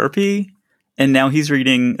to therapy and now he's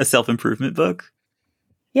reading a self-improvement book.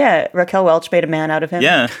 Yeah, Raquel Welch made a man out of him.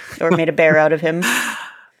 Yeah. Or made a bear out of him.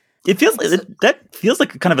 It feels like that feels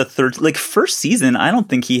like kind of a third, like first season, I don't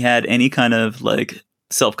think he had any kind of like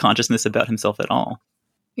self-consciousness about himself at all.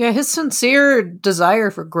 Yeah, his sincere desire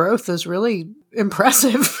for growth is really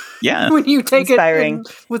impressive. Yeah. When you take Inspiring.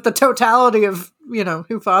 it with the totality of,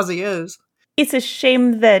 who Fozzie is. It's a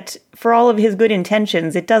shame that for all of his good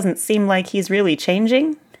intentions, it doesn't seem like he's really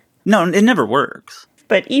changing. No, it never works.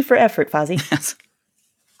 But E for effort, Fozzie. Yes.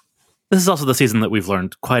 This is also the season that we've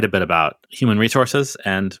learned quite a bit about human resources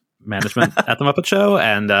and management at the Muppet Show,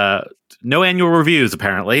 and no annual reviews,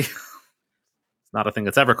 apparently. It's not a thing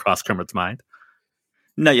that's ever crossed Kermit's mind.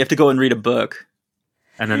 No, you have to go and read a book.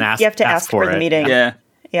 And then you have to ask for the meeting.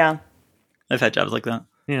 Yeah. I've had jobs like that.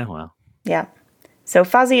 Yeah, well. Yeah. So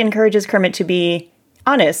Fozzie encourages Kermit to be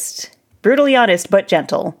honest, brutally honest, but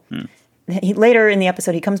gentle. Later in the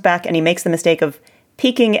episode, he comes back and he makes the mistake of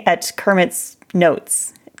peeking at Kermit's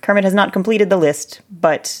notes. Kermit has not completed the list,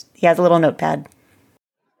 but he has a little notepad.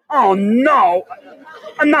 Oh, no.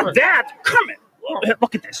 I'm not that. Kermit,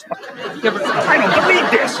 look at this. Look. I don't believe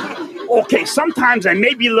this. Okay, sometimes I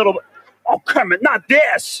may be a little... Oh, Kermit, not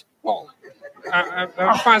this.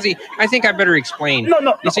 Fozzie, I think I better explain.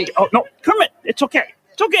 No, Kermit, it's okay.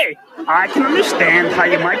 It's okay. I can understand how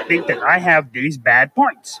you might think that I have these bad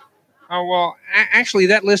points. Oh, well, actually,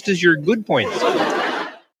 that list is your good points.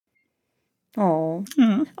 Oh.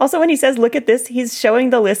 Also, when he says, look at this, he's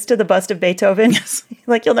showing the list to the bust of Beethoven. Yes.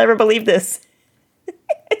 Like, you'll never believe this.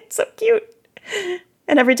 It's so cute.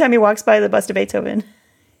 And every time he walks by the bust of Beethoven,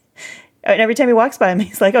 and every time he walks by him,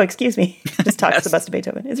 he's like, oh, excuse me. Just talks to the bust of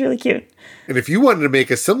Beethoven. It's really cute. And if you wanted to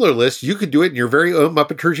make a similar list, you could do it in your very own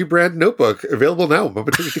Muppeturgy brand notebook. Available now,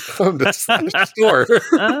 Muppeturgy.com/store.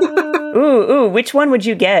 Ooh, which one would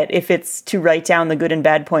you get if it's to write down the good and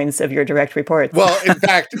bad points of your direct reports? Well, in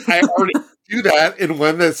fact, I already do that in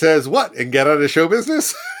one that says, what, and get out of show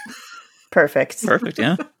business? Perfect,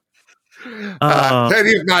 yeah. To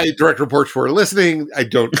any of my direct reports who are listening, I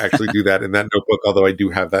don't actually do that in that notebook, although I do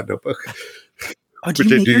have that notebook. Oh, do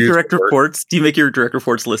you make your direct reports? Do you make your direct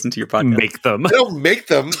reports listen to your podcast? Make them. They don't make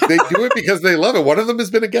them. They do it because they love it. One of them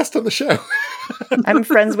has been a guest on the show. I'm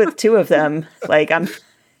friends with two of them. Like, I'm...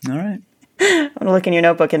 All right. I'm going to look in your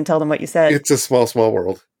notebook and tell them what you said. It's a small, small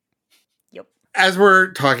world. Yep. As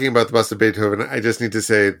we're talking about the bust of Beethoven, I just need to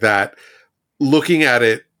say that looking at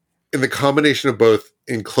it in the combination of both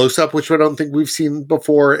in close-up, which I don't think we've seen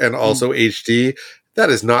before, and also HD, that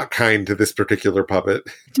is not kind to this particular puppet.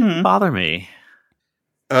 Didn't bother me.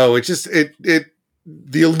 Oh, it just, the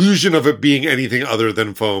illusion of it being anything other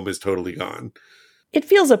than foam is totally gone. It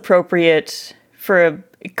feels appropriate for a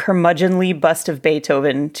curmudgeonly bust of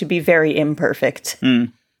Beethoven to be very imperfect. Sure.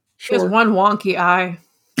 There's one wonky eye.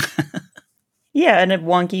 Yeah, and a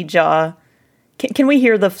wonky jaw. Can we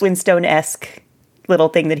hear the Flintstone-esque little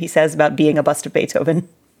thing that he says about being a bust of Beethoven?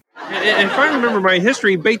 And if I remember my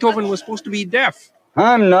history, Beethoven was supposed to be deaf.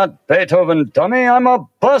 I'm not Beethoven, dummy. I'm a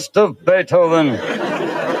bust of Beethoven.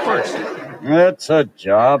 Of course. It's a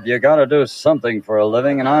job. You gotta do something for a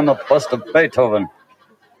living, and I'm a bust of Beethoven.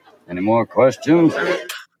 Any more questions?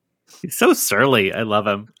 He's so surly. I love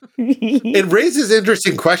him. It raises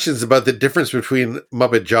interesting questions about the difference between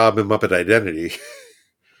Muppet Job and Muppet Identity.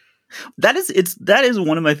 That is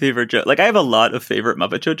one of my favorite jokes. Like, I have a lot of favorite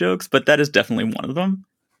Muppet Show jokes, but that is definitely one of them.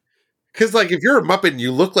 Because, like, if you're a Muppet and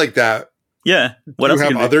you look like that, yeah, what do you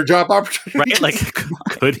have other job opportunities? Right? Like,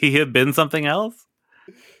 could he have been something else?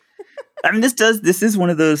 I mean, this is one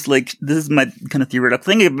of those, like, this is my kind of theoretical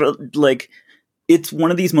thing, but, like, it's one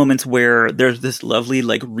of these moments where there's this lovely,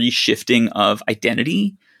 like, reshifting of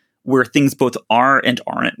identity where things both are and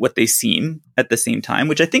aren't what they seem at the same time,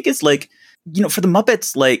 which I think is, like, you know, for the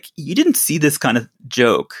Muppets, like, you didn't see this kind of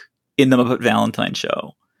joke in the Muppet Valentine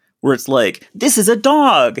show where it's like, this is a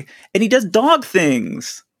dog and he does dog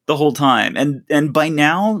things the whole time. And by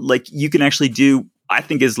now, like, you can actually do, I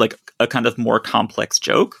think, is like a kind of more complex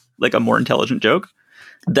joke, like a more intelligent joke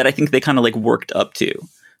that I think they kind of like worked up to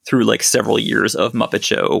through like several years of Muppet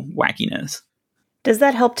Show wackiness. Does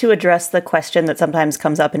that help to address the question that sometimes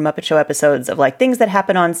comes up in Muppet Show episodes of like things that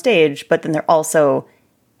happen on stage, but then they're also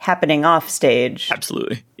happening off stage?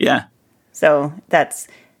 Absolutely. Yeah. So that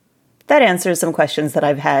answers some questions that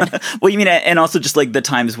I've had. Well, you mean, and also just like the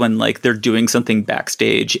times when like they're doing something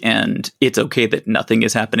backstage and it's okay that nothing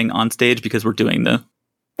is happening on stage because we're doing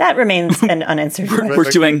that remains an unanswered question. We're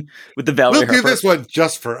doing with the Valerie Harper. We'll do this one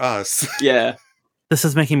just for us. Yeah. This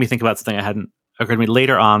is making me think about something I hadn't occurred to me.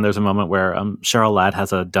 Later on, there's a moment where Cheryl Ladd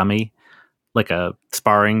has a dummy, like a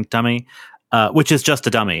sparring dummy, which is just a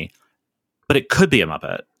dummy, but it could be a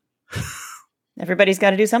Muppet. Everybody's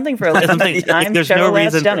got to do something for a living. I'm there's Cheryl no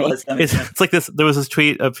reason. Dummy. It's like this. There was this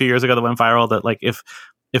tweet a few years ago that went viral that like if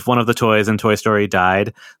one of the toys in Toy Story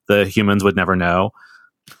died, the humans would never know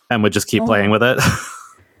and would just keep playing with it.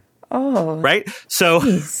 Oh, right. So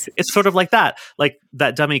geez. it's sort of like that. Like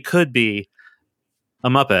that dummy could be a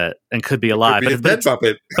Muppet and could be alive, Could be a dead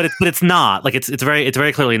Muppet. but it's not. Like it's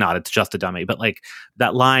very clearly not. It's just a dummy. But like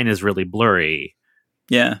that line is really blurry.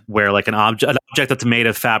 Yeah, where like an object that's made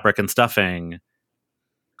of fabric and stuffing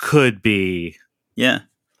could be. Yeah.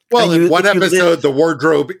 Well, in one episode, the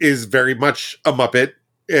wardrobe is very much a Muppet.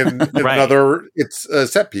 In Right. another, it's a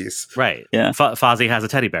set piece. Right. Yeah. Fozzie has a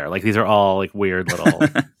teddy bear. Like these are all like weird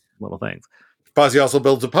little things. Fozzie also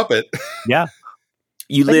builds a puppet. Yeah.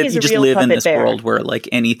 You But live. he's You a just real live in puppet this bear. world where like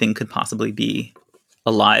anything could possibly be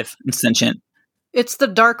alive and sentient. It's the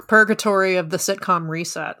dark purgatory of the sitcom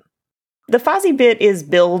Reset. The Fozzie bit is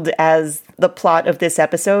billed as the plot of this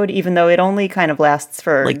episode, even though it only kind of lasts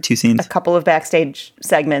for Like 2 scenes. a couple of backstage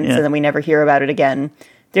segments, Yeah. and then we never hear about it again.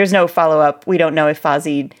 There's no follow-up. We don't know if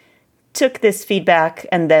Fozzie took this feedback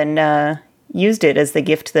and then used it as the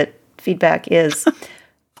gift that feedback is.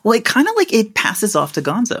 Well, it kind of like it passes off to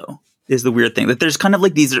Gonzo is the weird thing. That there's kind of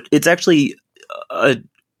like these. It's actually an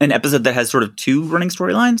episode that has sort of 2 running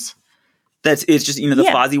storylines. It's just the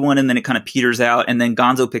Fozzie one, and then it kind of peters out, and then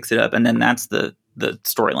Gonzo picks it up, and then that's the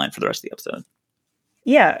storyline for the rest of the episode.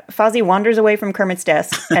 Yeah, Fozzie wanders away from Kermit's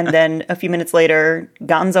desk, and then a few minutes later,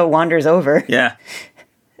 Gonzo wanders over, Yeah,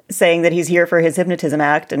 saying that he's here for his hypnotism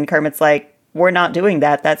act, and Kermit's like, we're not doing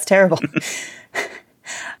that, that's terrible.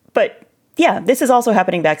 But yeah, this is also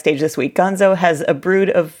happening backstage this week. Gonzo has a brood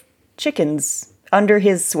of chickens under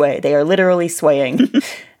his sway. They are literally swaying.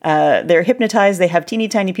 They're hypnotized, they have teeny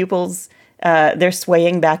tiny pupils, they're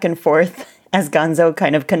swaying back and forth as Gonzo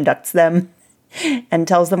kind of conducts them and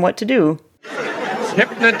tells them what to do.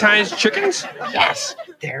 Hypnotized chickens? Yes,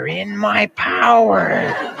 they're in my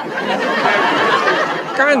power.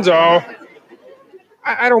 Gonzo,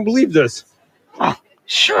 I don't believe this. Oh,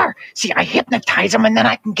 sure. See, I hypnotize them and then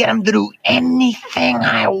I can get them to do anything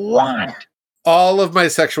I want. All of my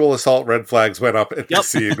sexual assault red flags went up at this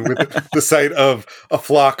scene with the sight of a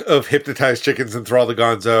flock of hypnotized chickens enthrall the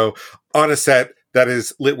Gonzo on a set that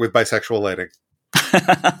is lit with bisexual lighting.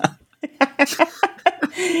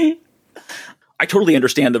 I totally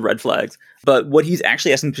understand the red flags, but what he's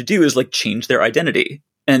actually asking them to do is like change their identity.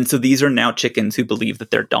 And so these are now chickens who believe that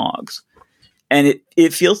they're dogs. And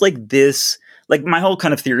it feels like this, like my whole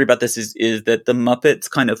kind of theory about this is that the Muppets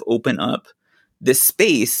kind of open up this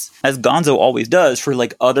space, as Gonzo always does, for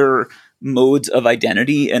like other modes of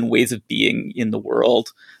identity and ways of being in the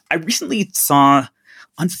world. I recently saw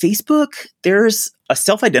on Facebook, there's a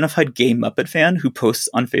self-identified gay Muppet fan who posts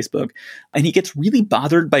on Facebook, and he gets really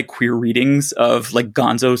bothered by queer readings of like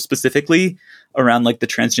Gonzo specifically around like the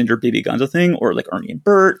transgender baby Gonzo thing, or like Ernie and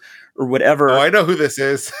Bert or whatever. Oh, I know who this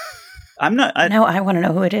is. No, I want to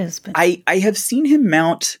know who it is. But I have seen him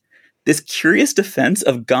mount this curious defense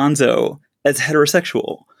of Gonzo as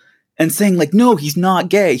heterosexual and saying like, no, he's not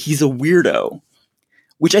gay. He's a weirdo,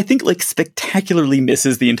 which I think like spectacularly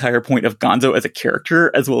misses the entire point of Gonzo as a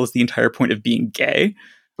character, as well as the entire point of being gay.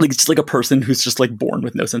 Like it's just like a person who's just like born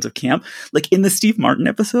with no sense of camp. Like in the Steve Martin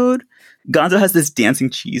episode, Gonzo has this dancing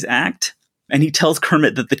cheese act, and he tells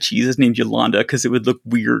Kermit that the cheese is named Yolanda because it would look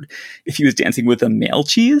weird if he was dancing with a male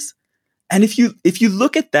cheese. And if you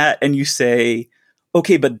look at that and you say,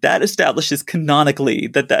 okay, but that establishes canonically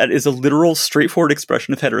that is a literal, straightforward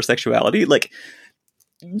expression of heterosexuality, like,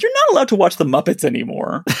 you're not allowed to watch the Muppets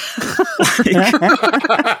anymore.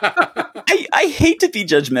 I hate to be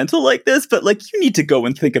judgmental like this, but like, you need to go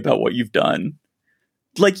and think about what you've done.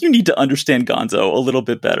 Like, you need to understand Gonzo a little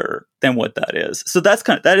bit better than what that is. So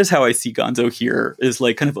that is how I see Gonzo here, is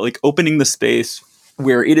like kind of like opening the space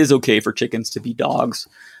where it is okay for chickens to be dogs.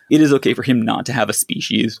 It is okay for him not to have a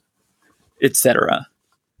species, etc.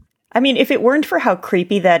 I mean, if it weren't for how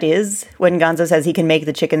creepy that is when Gonzo says he can make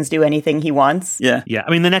the chickens do anything he wants. Yeah. Yeah.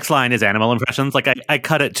 I mean, the next line is animal impressions. Like I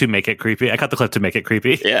cut it to make it creepy. I cut the clip to make it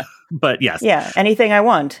creepy. Yeah. But yes. Yeah. Anything I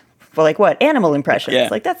want. Well, like what? Animal impressions. Yeah.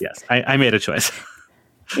 Like that's. Yes. I made a choice.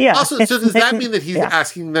 Yeah. Also, so does that mean that he's Yeah.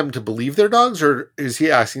 asking them to believe they're dogs, or is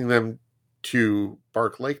he asking them to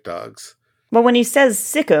bark like dogs? Well, when he says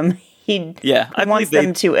sick 'em, he wants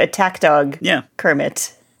them to attack dog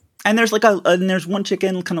Kermit. And there's like there's one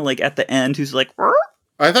chicken kind of like at the end who's like, "Rrr?"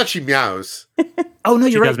 I thought she meows. Oh no,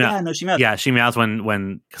 you're She right. does meow. Yeah, no, she meows. Yeah, she meows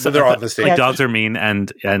when they're on the stage. Like dogs are mean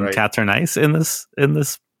and Right. cats are nice in this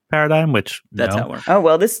paradigm, which That's no. how it works. Oh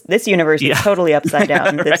well, this universe is totally upside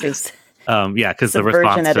down. Right. This is because the subversion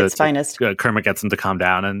response at to, its finest. Kermit gets him to calm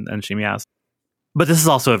down and she meows. But this is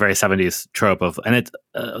also a very 70s trope of, and it's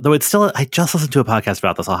though it's still, I just listened to a podcast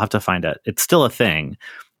about this. I'll have to find it. It's still a thing,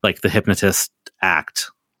 like the hypnotist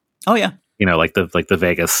act. Oh yeah, like the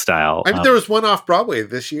Vegas style. I mean, there was one off Broadway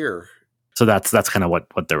this year. So that's kind of what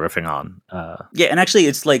they're riffing on. Yeah, and actually,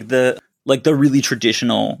 it's like the like the really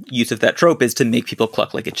traditional use of that trope is to make people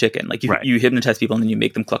cluck like a chicken. Like you hypnotize people and then you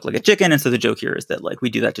make them cluck like a chicken. And so the joke here is that like we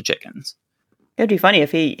do that to chickens. It'd be funny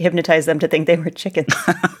if he hypnotized them to think they were chickens.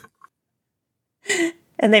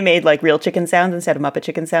 And they made like real chicken sounds instead of Muppet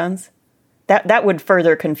chicken sounds. That would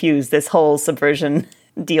further confuse this whole subversion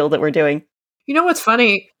deal that we're doing. You know what's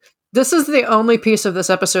funny? This is the only piece of this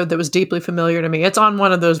episode that was deeply familiar to me. It's on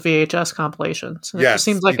one of those VHS compilations. It just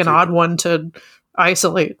seems like an odd one to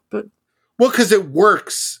isolate. But well, because it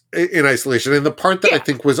works in isolation. And the part that I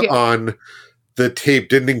think was on the tape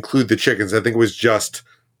didn't include the chickens. I think it was just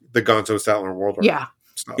the Gonzo Statler and Waldorf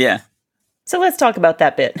stuff. Yeah. So let's talk about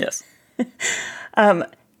that bit. Yes.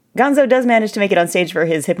 Gonzo does manage to make it on stage for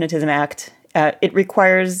his hypnotism act. It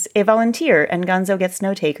requires a volunteer, and Gonzo gets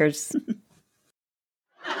no takers.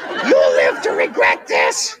 You'll live to regret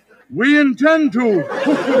this. We intend to.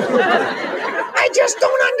 I just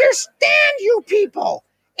don't understand you people.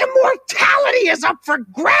 Immortality is up for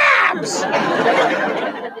grabs.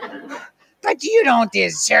 But you don't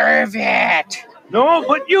deserve it. No,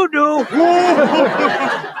 but you do.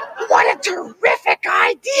 What a terrific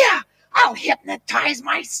idea. I'll hypnotize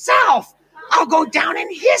myself. I'll go down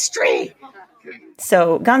in history.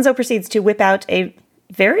 So Gonzo proceeds to whip out a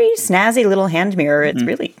very snazzy little hand mirror. It's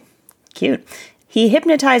really cute. He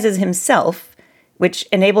hypnotizes himself, which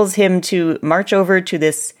enables him to march over to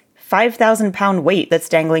this 5,000-pound weight that's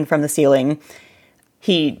dangling from the ceiling.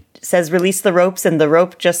 He says, release the ropes, and the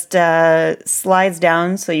rope just slides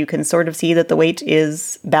down so you can sort of see that the weight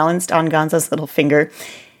is balanced on Gonzo's little finger.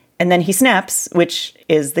 And then he snaps, which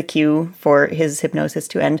is the cue for his hypnosis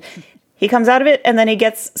to end. He comes out of it, and then he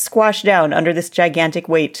gets squashed down under this gigantic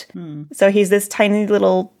weight. So he's this tiny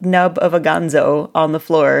little nub of a Gonzo on the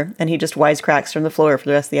floor, and he just wisecracks from the floor for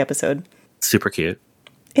the rest of the episode. Super cute.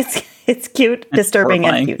 It's cute, disturbing,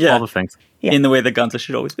 and cute. Yeah. All the things. Yeah. In the way that Gonzo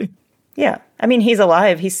should always be. Yeah. I mean, he's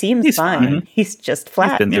alive. He seems fine. He's just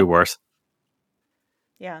flat. He's been through worse.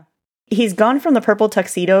 Yeah. He's gone from the purple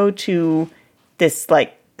tuxedo to this,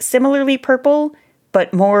 like, similarly purple,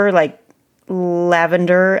 but more, like,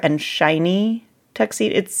 lavender and shiny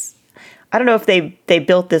tuxedo. I don't know if they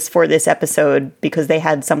built this for this episode because they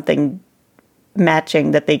had something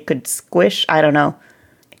matching that they could squish. I don't know.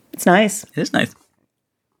 It's nice. It is nice.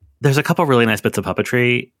 There's a couple really nice bits of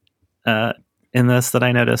puppetry in this that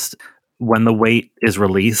I noticed. When the weight is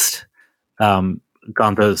released,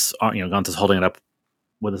 Gonzo's holding it up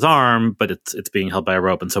with his arm, but it's being held by a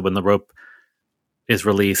rope. And so when the rope is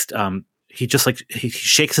released, he just he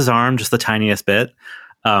shakes his arm just the tiniest bit,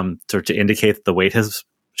 sort of to indicate that the weight has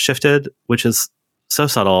shifted, which is so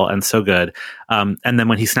subtle and so good. And then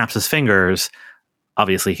when he snaps his fingers,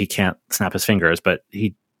 obviously he can't snap his fingers, but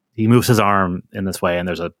he moves his arm in this way, and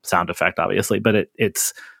there's a sound effect, obviously, but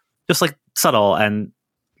it's just like subtle, and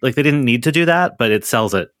like they didn't need to do that, but it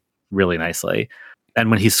sells it really nicely. And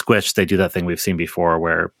when he's squished, they do that thing we've seen before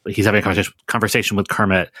where he's having a conversation with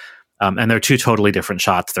Kermit. And they're two totally different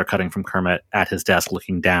shots. They're cutting from Kermit at his desk,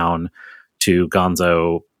 looking down to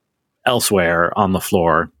Gonzo elsewhere on the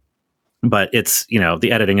floor. But it's,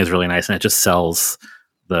 the editing is really nice, and it just sells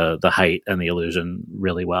the height and the illusion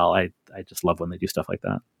really well. I just love when they do stuff like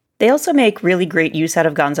that. They also make really great use out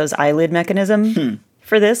of Gonzo's eyelid mechanism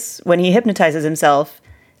for this. When he hypnotizes himself,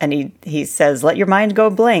 and he says, let your mind go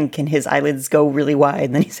blank, and his eyelids go really wide.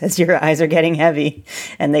 And then he says, your eyes are getting heavy,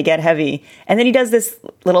 and they get heavy. And then he does this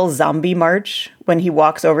little zombie march when he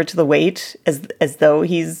walks over to the weight as though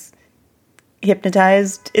he's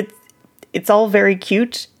hypnotized. It's all very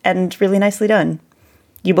cute and really nicely done.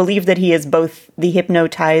 You believe that he is both the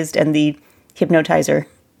hypnotized and the hypnotizer.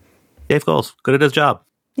 Dave Goles, good at his job.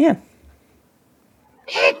 Yeah.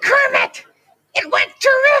 Hey, Kermit! It went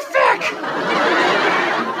terrific!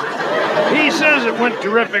 He says it went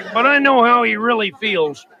terrific, but I know how he really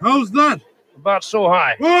feels. How's that? About so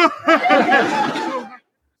high.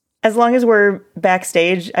 As long as we're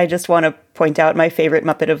backstage, I just want to point out my favorite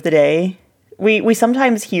Muppet of the day. We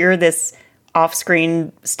sometimes hear this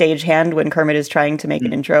off-screen stagehand when Kermit is trying to make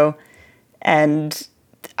an intro, and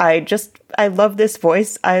I love this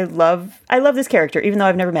voice. I love this character, even though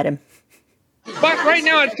I've never met him. But right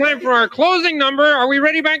now it's time for our closing number. Are we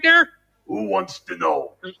ready back there? Who wants to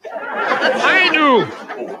know? I do.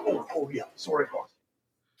 Oh, yeah. Sorry, boss.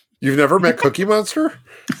 You've never met Cookie Monster?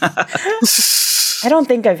 I don't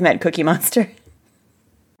think I've met Cookie Monster.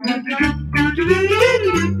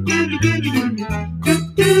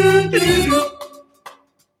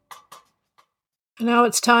 Now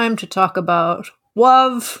it's time to talk about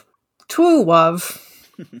Wuv, Two Wuv,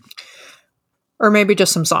 or maybe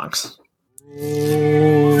just some songs.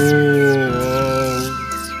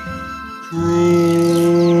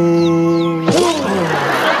 True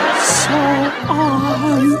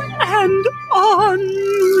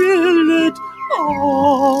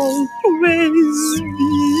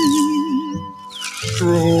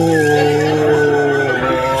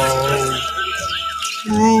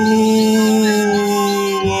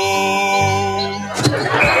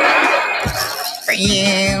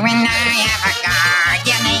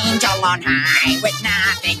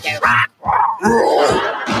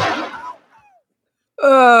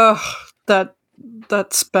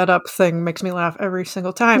That sped up thing makes me laugh every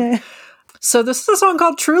single time. So this is a song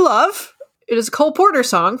called True Love. It is a Cole Porter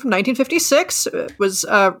song from 1956. It was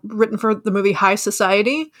written for the movie High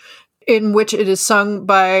Society, in which it is sung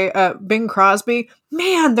by Bing Crosby.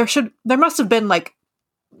 Man, there must have been like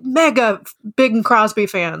mega Bing Crosby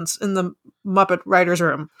fans in the Muppet writers'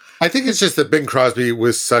 room. I think it's just that Bing Crosby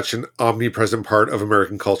was such an omnipresent part of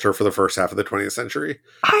American culture for the first half of the 20th century.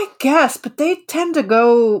 I guess, but they tend to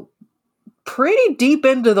go pretty deep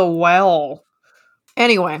into the well.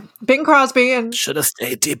 Anyway, Bing Crosby and... Should have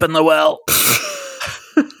stayed deep in the well.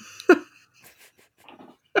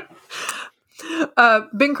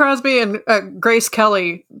 Bing Crosby and Grace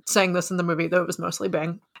Kelly sang this in the movie, though it was mostly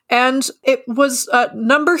Bing. And it was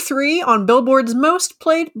number 3 on Billboard's most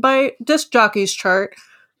played by disc jockeys chart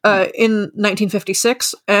in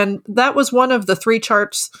 1956. And that was one of the 3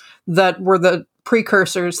 charts that were the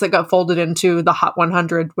precursors that got folded into the Hot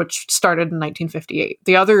 100, which started in 1958.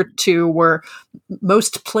 The other 2 were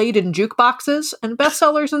most played in jukeboxes and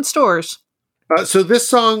bestsellers in stores. So this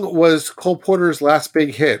song was Cole Porter's last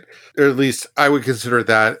big hit, or at least I would consider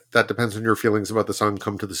that. That depends on your feelings about the song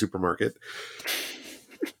Come to the Supermarket.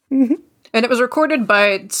 And it was recorded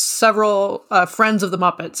by several friends of the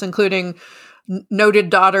Muppets, including noted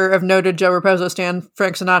daughter of noted Joe Raposo stan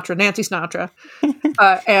Frank Sinatra, Nancy Sinatra.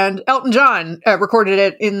 And Elton John recorded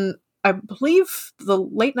it in, I believe, the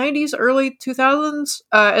late 90s, early 2000s,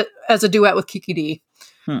 as a duet with Kiki Dee.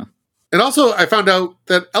 And also, I found out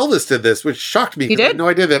that Elvis did this, which shocked me. He did? I had no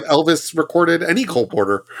idea that Elvis recorded any Cole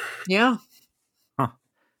Porter. Yeah.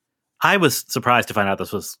 I was surprised to find out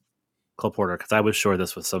this was Cole Porter, because I was sure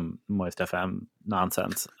this was some Moist FM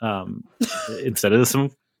nonsense. Instead of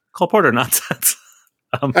some Cole Porter nonsense.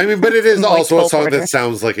 I mean, but it is also Cole a song Porter. that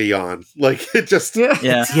sounds like a yawn. Like, it just...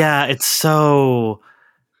 Yeah. It's so...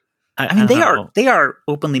 I mean, they are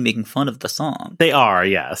openly making fun of the song. They are,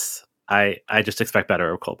 yes. I just expect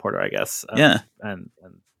better of Cole Porter, I guess. And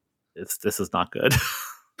this is not good.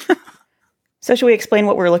 So should we explain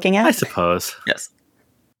what we're looking at? I suppose. Yes.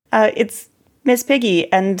 It's Miss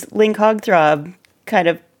Piggy and Link Hogthrob kind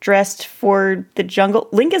of dressed for the jungle.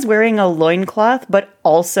 Link is wearing a loincloth, but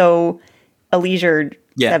also a leisure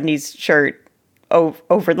 70s shirt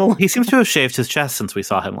over the... He seems to have shaved his chest since we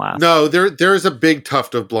saw him last. No, there is a big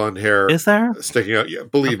tuft of blonde hair. Is there? Sticking out. Yeah,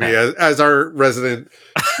 believe me, as our resident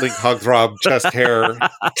Link Hogthrob chest hair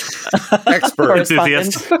expert.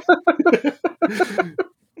 Enthusiast.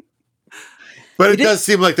 But it does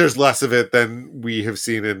seem like there's less of it than we have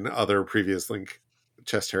seen in other previous Link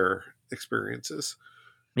chest hair experiences.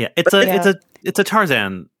 Yeah, it's a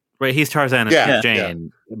Tarzan, right? He's Tarzan and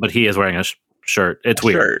Jane, but he is wearing a shirt. It's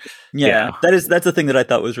weird. Yeah. That's the thing that I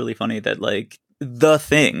thought was really funny, that like the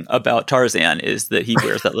thing about Tarzan is that he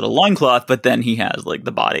wears that little loincloth, but then he has like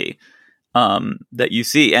the body that you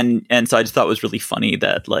see. And so I just thought it was really funny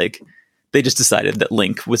that like they just decided that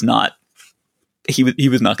Link was not, he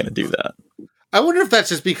was not going to do that. I wonder if that's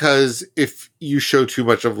just because if you show too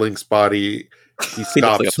much of Link's body, he stops. He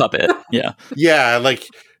looks like a puppet. Yeah. Yeah, like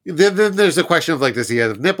then there's a question of like, does he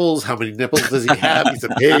have nipples? How many nipples does he have? He's a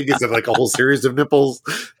pig. Is it like a whole series of nipples?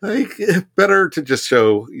 Like, better to just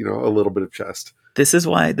show, a little bit of chest. This is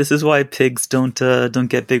why pigs don't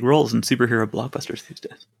get big roles in superhero blockbusters these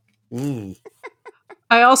days.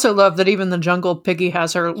 I also love that even the jungle Piggy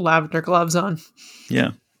has her lavender gloves on.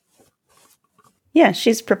 Yeah. Yeah,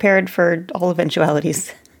 she's prepared for all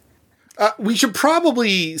eventualities. We should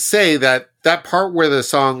probably say that part where the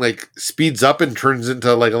song like speeds up and turns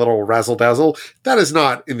into like a little razzle dazzle, that is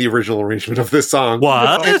not in the original arrangement of this song.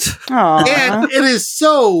 What? And it is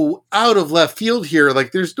so out of left field here.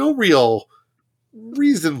 Like, there's no real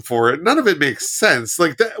reason for it. None of it makes sense.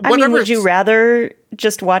 Like, would you rather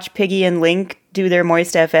just watch Piggy and Link do their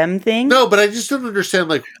Moist FM thing? No, but I just don't understand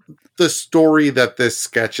like the story that this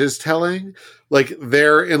sketch is telling. Like,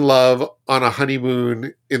 they're in love on a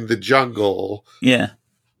honeymoon in the jungle. Yeah.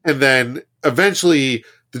 And then eventually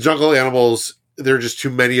the jungle animals, there are just too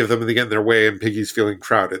many of them and they get in their way and Piggy's feeling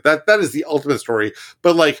crowded. That is the ultimate story.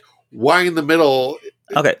 But like, why in the middle?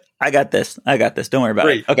 Okay, I got this. Don't worry about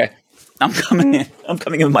it. Okay. I'm coming in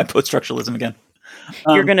with my post-structuralism again.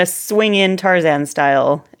 You're going to swing in Tarzan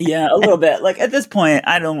style. Yeah, a little bit. Like, at this point,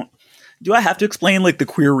 do I have to explain like the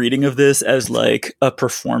queer reading of this as like a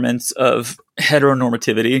performance of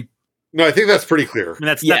heteronormativity? No, I think that's pretty clear. I mean,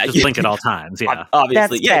 that's just Link at all times. Yeah,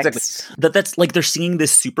 obviously. That's exactly. That's like they're singing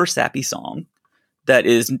this super sappy song that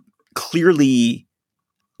is clearly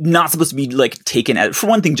not supposed to be like taken as, for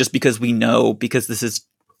one thing, just because this is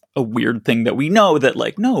a weird thing that we know that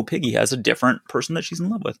like, no, Piggy has a different person that she's in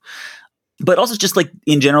love with. But also just like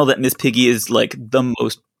in general that Miss Piggy is like the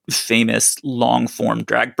most famous long form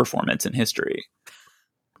drag performance in history.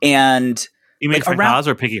 And you mean like, Frank Oz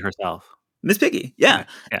or Piggy herself? Miss Piggy, yeah.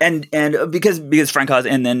 And because Frank Oz,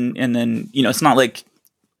 and then it's not like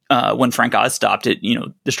when Frank Oz stopped it,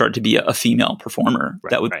 there started to be a female performer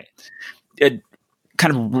that would it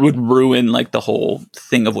kind of would ruin like the whole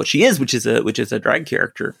thing of what she is, which is a drag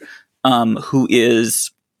character, who is,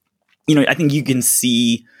 I think you can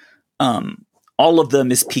see all of the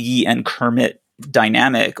Miss Piggy and Kermit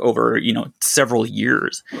dynamic over several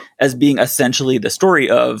years as being essentially the story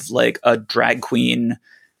of like a drag queen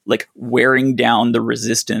like wearing down the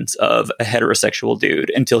resistance of a heterosexual dude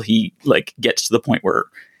until he like gets to the point where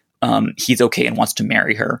he's okay and wants to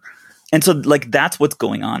marry her. And so like that's what's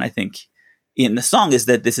going on, I think, in the song, is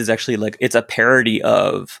that this is actually like it's a parody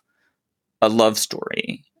of a love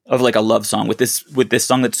story, of like a love song with this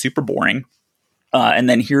song that's super boring. And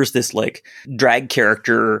then here's this like drag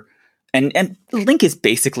character, and Link is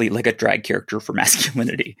basically like a drag character for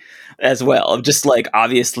masculinity as well. Just like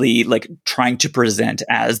obviously like trying to present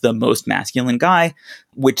as the most masculine guy,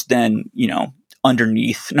 which then,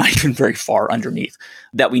 underneath, not even very far underneath,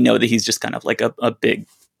 that we know that he's just kind of like a big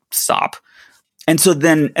sop. And so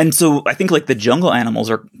I think like the jungle animals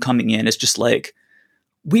are coming in. It's just like,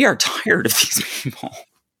 we are tired of these people.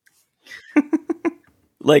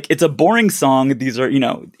 Like, it's a boring song. These are,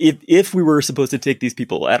 if we were supposed to take these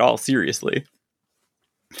people at all seriously,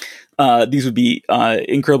 these would be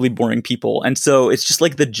incredibly boring people. And so it's just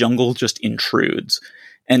like the jungle just intrudes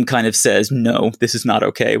and kind of says, no, this is not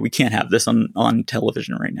okay. We can't have this on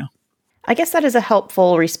television right now. I guess that is a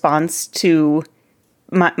helpful response to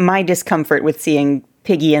my discomfort with seeing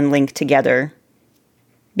Piggy and Link together.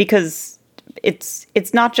 Because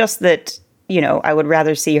it's not just that, I would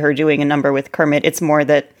rather see her doing a number with Kermit. It's more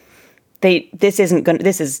that this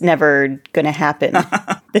is never gonna happen.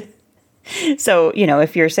 So,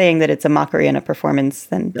 if you're saying that it's a mockery and a performance,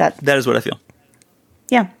 then that is what I feel.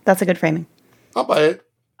 Yeah, that's a good framing. I'll buy it.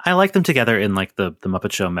 I like them together in like the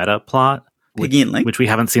Muppet Show meta plot, Piggy and Link, which we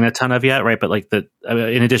haven't seen a ton of yet, right? But like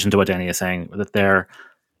in addition to what Danny is saying, that they're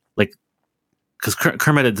like, because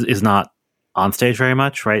Kermit is not on stage very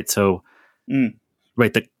much, right? So,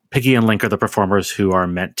 right, the Piggy and Link are the performers who are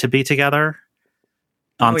meant to be together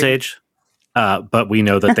on stage. But we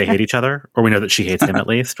know that they hate each other, or we know that she hates him at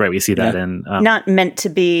least, right? We see that in not meant to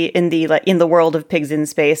be in the world of Pigs in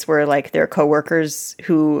Space, where like they're coworkers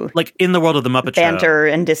who like in the world of the Muppet Show banter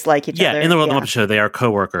and dislike each other. Yeah, in the world of the Muppet Show, they are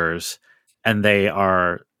coworkers, and they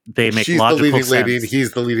make She's logical the leading sense. lady, and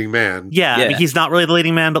he's the leading man. Yeah, I mean, he's not really the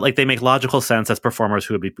leading man, but like they make logical sense as performers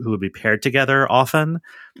who would be paired together often,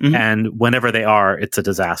 and whenever they are, it's a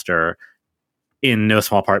disaster. In no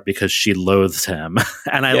small part because she loathes him,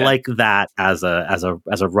 and I like that as a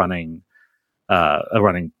running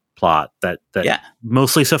plot that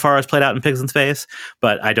mostly so far has played out in Pigs in Space.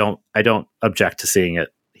 But I don't object to seeing it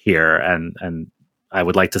here, and I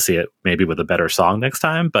would like to see it maybe with a better song next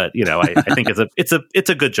time. But I think it's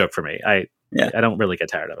a good joke for me. I don't really get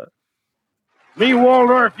tired of it. Me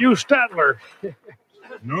Waldorf, you Statler.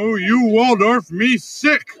 No, you Waldorf, me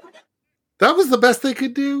sick. That was the best they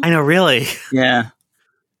could do. I know, really. Yeah.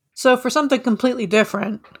 So for something completely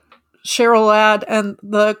different, Cheryl Ladd and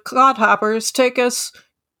the Clodhoppers take us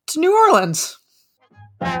to New Orleans.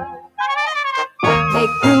 Make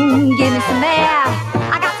room, give me some air.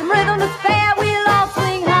 I got some rhythm to spare. We'll all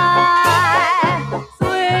swing high,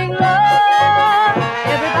 swing low.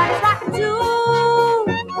 Everybody's rocking to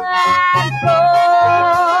and fro.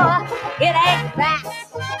 It ain't fast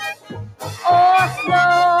or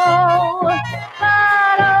slow,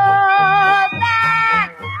 but all that.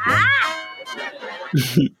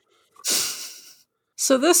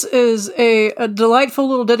 So this is a delightful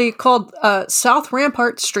little ditty called South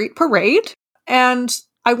Rampart Street Parade. And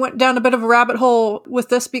I went down a bit of a rabbit hole with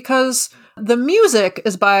this because the music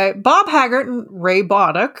is by Bob Haggart and Ray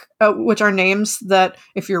Boddick, which are names that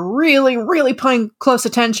if you're really, really paying close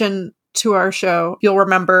attention to our show, you'll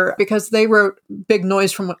remember because they wrote Big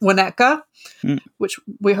Noise from Winnetka, which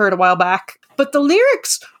we heard a while back. But the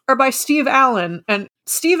lyrics are by Steve Allen, and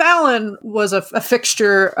Steve Allen was a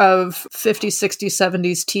fixture of 50s, 60s,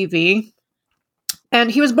 70s TV. And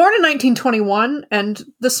he was born in 1921, and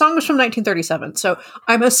the song was from 1937. So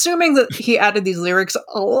I'm assuming that he added these lyrics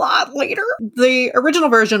a lot later. The original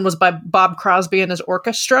version was by Bob Crosby and his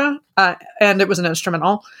orchestra, and it was an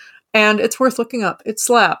instrumental. And it's worth looking up. It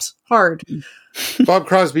slaps hard. Bob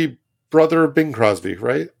Crosby, brother of Bing Crosby,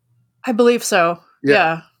 right? I believe so.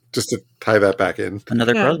 Yeah. Just to tie that back in.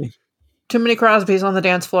 Another Crosby. Too many Crosbys on the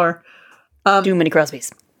dance floor. Too many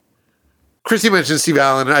Crosbys. Chrissy mentioned Steve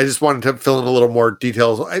Allen, and I just wanted to fill in a little more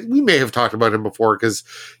details. We may have talked about him before because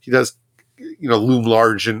he does, loom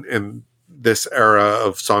large in this era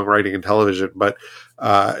of songwriting and television, but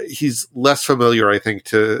he's less familiar, I think,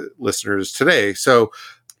 to listeners today. So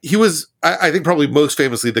he was, I think, probably most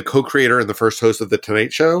famously the co-creator and the first host of The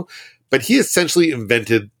Tonight Show, but he essentially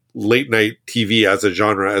invented late night TV as a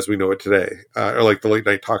genre as we know it today, or like the late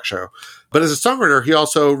night talk show. But as a songwriter, he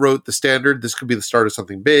also wrote The Standard, This Could Be the Start of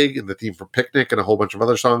Something Big, and the theme for Picnic, and a whole bunch of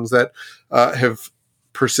other songs that have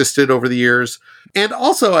persisted over the years. And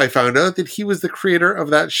also I found out that he was the creator of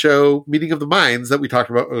that show, Meeting of the Minds, that we talked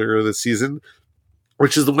about earlier this season,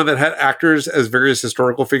 which is the one that had actors as various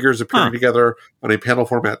historical figures appearing together on a panel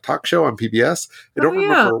format talk show on PBS. I don't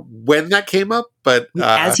remember when that came up, but...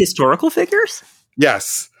 as historical figures?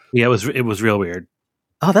 Yes. Yeah, it was real weird.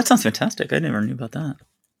 Oh, that sounds fantastic. I never knew about that.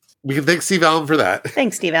 We can thank Steve Allen for that.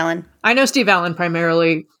 Thanks, Steve Allen. I know Steve Allen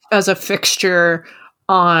primarily as a fixture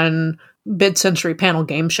on mid-century panel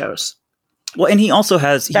game shows. Well, and he also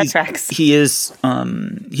has... That tracks. He's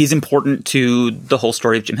important to the whole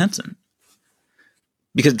story of Jim Henson.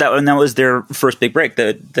 Because that was their first big break.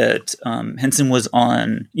 That Henson was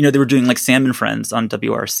on... they were doing like Sam and Friends on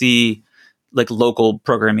WRC, like local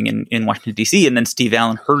programming in Washington, D.C. And then Steve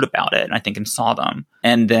Allen heard about it, and I think, and saw them.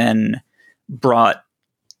 And then brought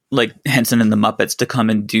like Henson and the Muppets to come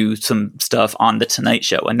and do some stuff on The Tonight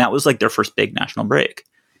Show. And that was like their first big national break.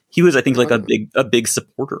 He was, I think, like a big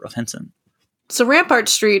supporter of Henson. So Rampart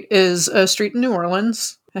Street is a street in New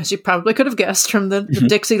Orleans, as you probably could have guessed from the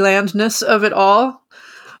Dixielandness of it all.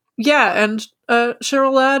 Yeah, and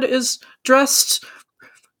Cheryl Ladd is dressed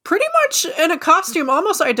pretty much in a costume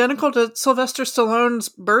almost identical to Sylvester Stallone's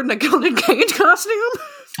Bird in a Gilded Cage costume.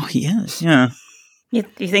 Oh, he is, yeah. You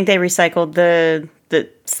think they recycled the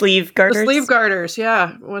sleeve garters? The sleeve garters,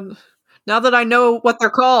 yeah. Now that I know what they're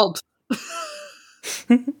called.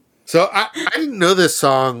 So I didn't know this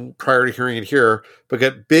song prior to hearing it here, but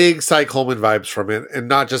get big Cy Coleman vibes from it, and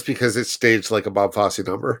not just because it's staged like a Bob Fosse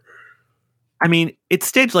number. I mean, it's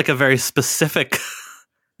staged like a very specific...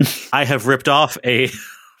 I have ripped off a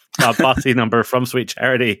Bob Fosse number from Sweet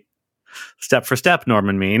Charity. Step for step,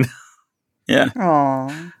 Norman Mean. Yeah.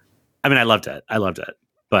 Aww. I mean, I loved it.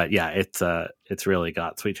 But yeah, it's really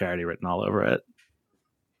got Sweet Charity written all over it.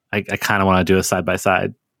 I kind of want to do a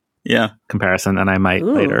side-by-side comparison, and I might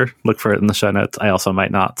later look for it in the show notes. I also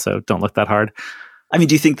might not, so don't look that hard. I mean,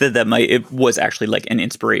 do you think that it was actually like an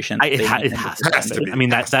inspiration? It has to be. I mean,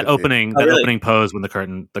 that opening opening pose when the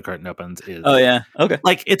curtain opens is. Oh yeah, okay.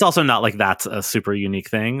 Like, it's also not like that's a super unique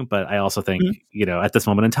thing, but I also think at this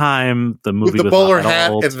moment in time, the movie with the was bowler not that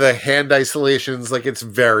hat old. and the hand isolations, like it's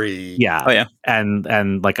very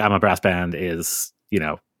and like I'm a Brass Band is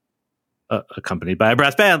accompanied by a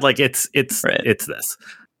brass band, like it's this,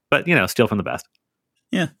 but steal from the best.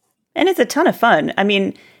 Yeah, and it's a ton of fun. I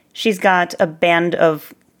mean. She's got a band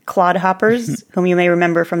of clodhoppers, whom you may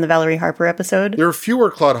remember from the Valerie Harper episode. There are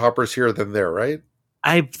fewer clodhoppers here than there, right?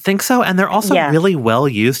 I think so, and they're also really well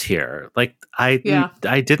used here. Like I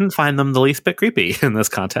didn't find them the least bit creepy in this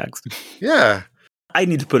context. Yeah, I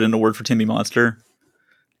need to put in a word for Timmy Monster.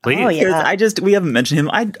 Please. Oh, yeah. We haven't mentioned him.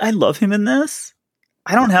 I love him in this.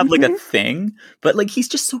 I don't have like a thing, but like he's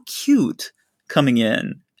just so cute coming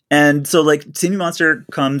in, and so like Timmy Monster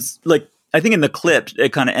comes like. I think in the clip,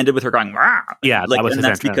 it kind of ended with her going, "Rah!" Yeah, like, that was and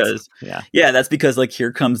his that's entrance. because, that's because like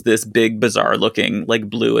here comes this big, bizarre looking, like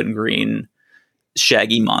blue and green,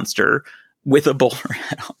 shaggy monster with a bowler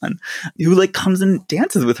hat on, who like comes and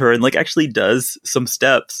dances with her and like actually does some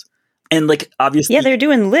steps, and like obviously, they're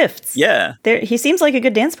doing lifts. Yeah, he seems like a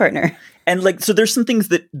good dance partner. And like, so there's some things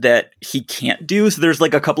that he can't do. So there's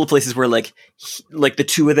like a couple of places where like the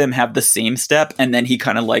two of them have the same step, and then he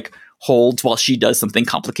kind of like holds while she does something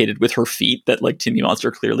complicated with her feet that like Timmy Monster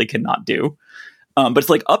clearly cannot do. But it's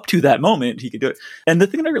like up to that moment he could do it. And the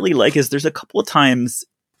thing that I really like is there's a couple of times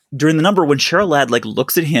during the number when Cheryl Ladd like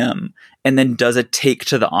looks at him and then does a take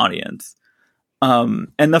to the audience. And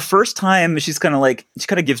the first time she kind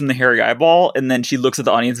of gives him the hairy eyeball, and then she looks at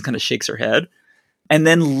the audience and kind of shakes her head. And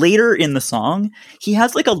then later in the song, he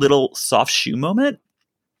has like a little soft shoe moment.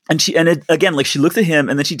 And she looks at him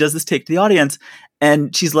and then she does this take to the audience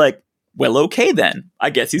and she's like, well, okay, then I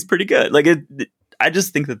guess he's pretty good. Like, I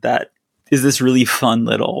just think that is this really fun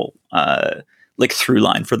little, like through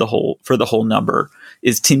line for the whole number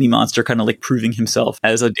is Timmy Monster kind of like proving himself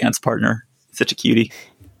as a dance partner. Such a cutie.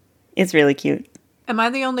 It's really cute. Am I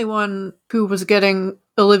the only one who was getting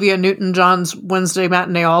Olivia Newton-John's Wednesday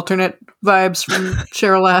matinee alternate vibes from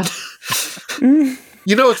Cheryl Ladd?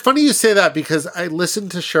 It's funny you say that because I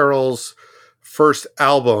listened to Cheryl's first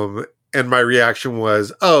album and my reaction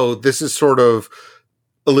was, oh, this is sort of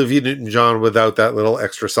Olivia Newton-John without that little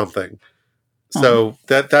extra something. So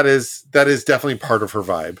that is definitely part of her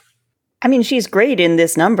vibe. I mean, she's great in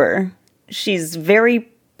this number. She's very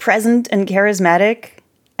present and charismatic.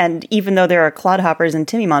 And even though there are clodhoppers and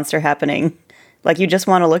Timmy Monster happening, like, you just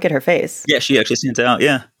want to look at her face. Yeah, she actually stands out.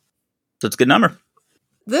 Yeah. So it's a good number.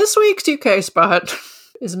 This week's UK spot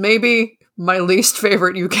is maybe my least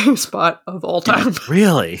favorite UK spot of all time.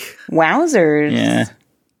 Really? Wowzers. Yeah.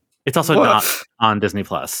 It's also not on Disney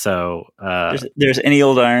Plus, so there's Any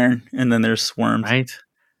Old Iron, and then there's Swarms. Right.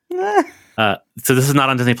 So this is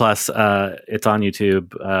not on Disney Plus. It's on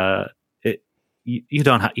YouTube. You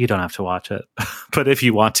don't have to watch it, but if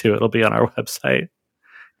you want to, it'll be on our website.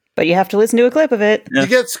 But you have to listen to a clip of it. You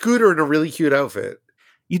get Scooter in a really cute outfit.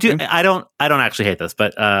 You do. I don't actually hate this,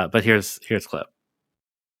 but here's a clip.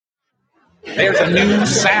 There's a new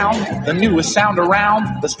sound, the newest sound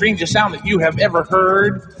around, the strangest sound that you have ever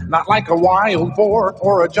heard. Not like a wild boar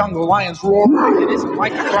or a jungle lion's roar. It isn't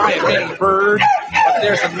like the cry of any bird. But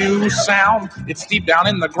there's a new sound, it's deep down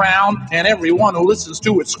in the ground, and everyone who listens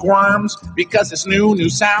to it squirms because it's new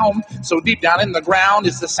sound. So deep down in the ground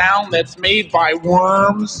is the sound that's made by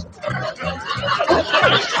worms.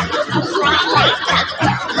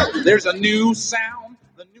 There's a new sound.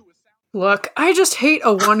 Look, I just hate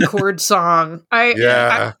a one-chord song.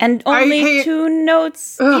 And only 2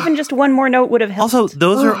 notes. Even just one more note would have helped. Also,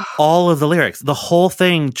 those are all of the lyrics. The whole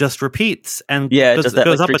thing just repeats and goes like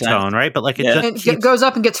up 3 a tone, times. right? But like it just it goes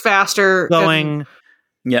up and gets faster. Going.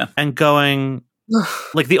 Going.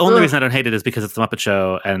 Like, the only reason I don't hate it is because it's the Muppet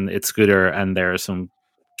Show and it's Scooter and there are some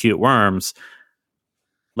cute worms.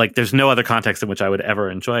 Like, there's no other context in which I would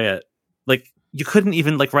ever enjoy it. Like, you couldn't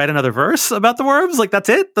even write another verse about the worms? Like, that's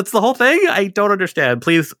it? That's the whole thing? I don't understand.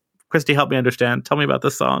 Please, Christy, help me understand. Tell me about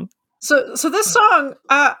this song. So this song,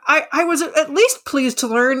 I was at least pleased to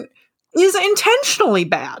learn, is intentionally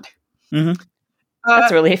bad. Mm-hmm.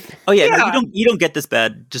 That's a relief. Oh yeah, no, you don't get this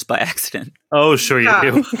bad just by accident. Oh, sure you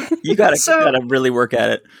do. you gotta really work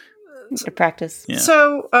at it. To practice. Yeah.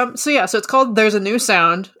 So it's called There's a New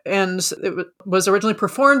Sound, and it was originally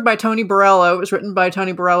performed by Tony Borello. It was written by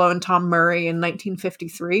Tony Borello and Tom Murray in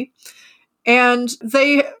 1953. And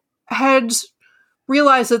they had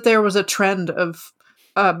realized that there was a trend of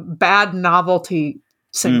bad novelty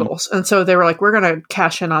singles. And so they were like, we're going to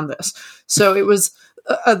cash in on this. So it was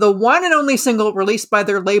the one and only single released by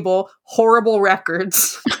their label, Horrible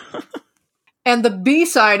Records. And the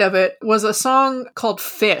B-side of it was a song called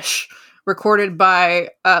Fish, recorded by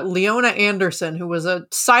Leona Anderson, who was a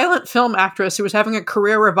silent film actress who was having a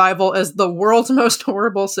career revival as the world's most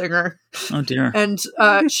horrible singer. Oh, dear. And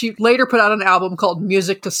she later put out an album called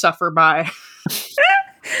Music to Suffer By.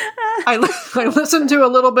 I listened to a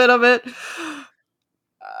little bit of it.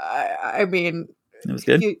 I mean... It was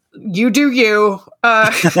good. You do you.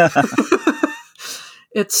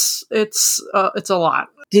 It's a lot.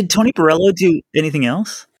 Did Tony Borello do anything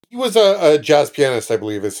else? He was a jazz pianist, I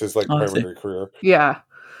believe, is his primary career. Yeah.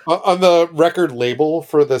 On the record label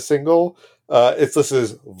for the single, it's listed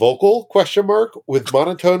as vocal ? With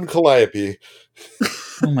monotone calliope.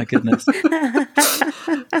 Oh my goodness.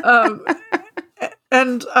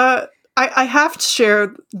 And I have to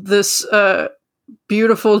share this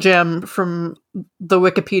beautiful gem from the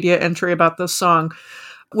Wikipedia entry about this song.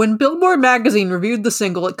 When Billboard magazine reviewed the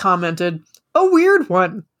single, it commented, "A weird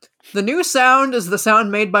one. The new sound is the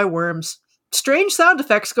sound made by worms. Strange sound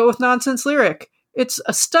effects go with nonsense lyric. It's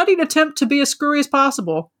a studied attempt to be as screwy as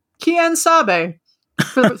possible. Quien sabe?"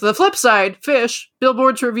 For the flip side, Fish,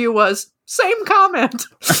 Billboard's review was, same comment.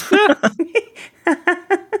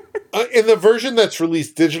 In the version that's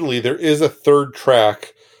released digitally, there is a third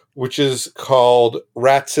track, which is called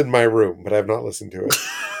Rats in My Room, but I've not listened to it.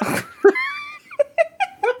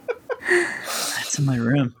 Rats in My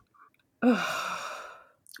Room.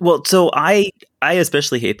 Well, so I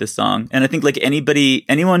especially hate this song, and I think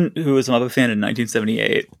anyone who was a Muppet fan in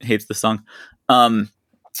 1978 hates this song,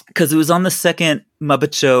 because it was on the second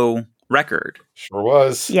Muppet Show record. Sure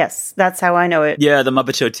was. Yes, that's how I know it. Yeah, the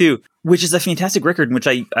Muppet Show 2, which is a fantastic record, in which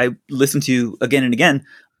I listen to again and again.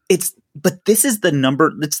 But this is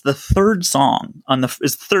it's the third song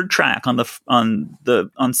it's the third track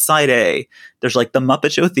on side A. There's the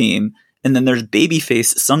Muppet Show theme. And then there's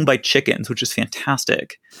Babyface sung by chickens, which is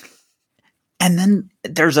fantastic. And then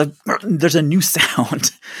there's a new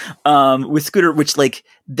sound with Scooter, which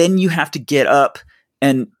then you have to get up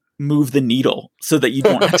and move the needle so that you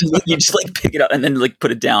don't have to. You just pick it up and then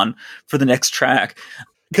put it down for the next track.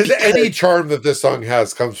 Because any charm that this song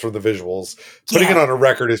has comes from the visuals. Putting it on a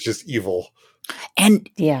record is just evil. And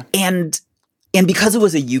And because it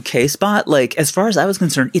was a UK spot, like, as far as I was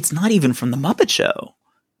concerned, it's not even from The Muppet Show.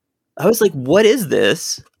 I was like, what is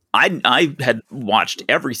this? I had watched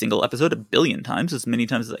every single episode 1 billion times, as many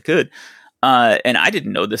times as I could. And I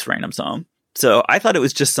didn't know this random song. So I thought it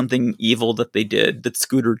was just something evil that they did, that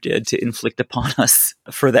Scooter did to inflict upon us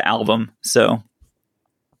for the album. So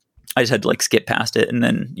I just had to like skip past it. And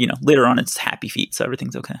then, later on it's Happy Feet. So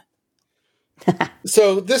everything's okay.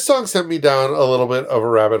 So this song sent me down a little bit of a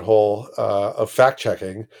rabbit hole of fact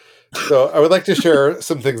checking. So I would like to share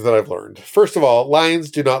some things that I've learned. First of all, lions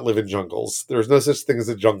do not live in jungles. There's no such thing as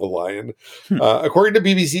a jungle lion. According to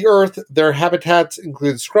BBC Earth, their habitats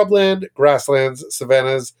include scrubland, grasslands,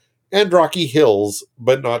 savannas, and rocky hills,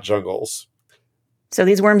 but not jungles. So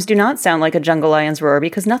these worms do not sound like a jungle lion's roar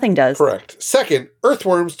because nothing does. Correct. Second,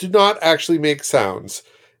 earthworms do not actually make sounds,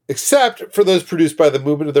 except for those produced by the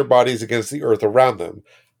movement of their bodies against the earth around them.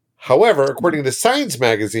 However, according to Science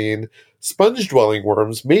magazine, sponge-dwelling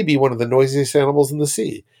worms may be one of the noisiest animals in the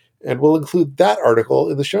sea, and we'll include that article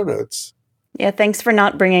in the show notes. Yeah, thanks for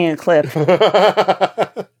not bringing a clip.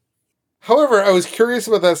 However, I was curious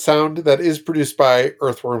about that sound that is produced by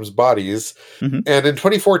earthworms' bodies, and in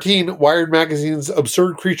 2014, Wired Magazine's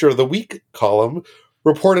Absurd Creature of the Week column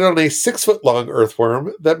reported on a 6-foot-long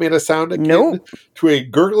earthworm that made a sound akin to a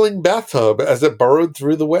gurgling bathtub as it burrowed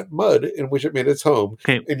through the wet mud in which it made its home.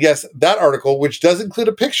 Okay. And yes, that article, which does include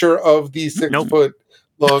a picture of the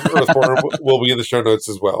 6-foot-long earthworm, will be in the show notes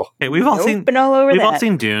as well. Okay, we've all seen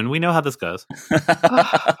Dune. We know how this goes.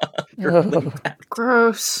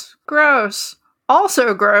 Gross.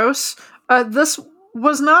 Also gross. This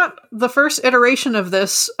was not the first iteration of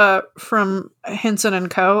this from Henson and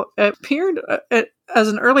Co. It appeared as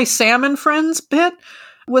an early Sam and Friends bit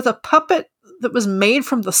with a puppet that was made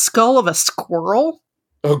from the skull of a squirrel.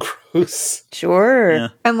 Oh, gross. Sure. Yeah.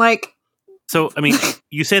 And like... So, I mean,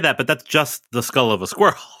 you say that, but that's just the skull of a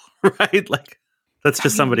squirrel, right? Like, that's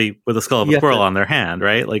just somebody with a skull of a squirrel on their hand,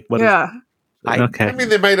 right? Like, what? Yeah. Okay. I mean,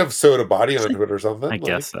 they might have sewed a body onto it or something. I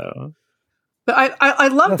guess so. But I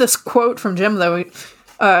love this quote from Jim, though.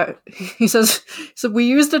 He says, we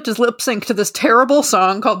used it to lip sync to this terrible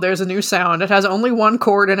song called There's a New Sound. It has only one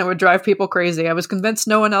chord and it would drive people crazy. I was convinced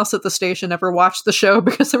no one else at the station ever watched the show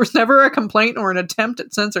because there was never a complaint or an attempt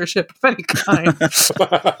at censorship of any kind.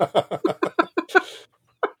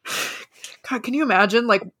 God, can you imagine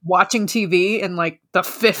like watching TV in like the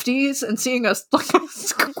 50s and seeing a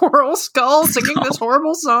squirrel skull singing this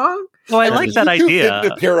horrible song? Well, I like that idea. It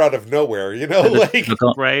didn't appear out of nowhere, like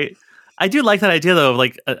right. I do like that idea though of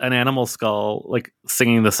like an animal skull like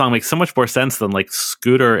singing the song makes so much more sense than like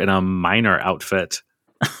Scooter in a miner outfit.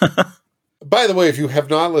 By the way, if you have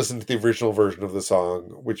not listened to the original version of the song,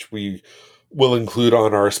 which we will include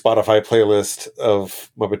on our Spotify playlist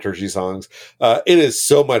of Muppeturgy songs, it is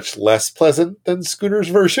so much less pleasant than Scooter's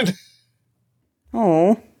version.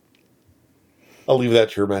 Oh. I'll leave that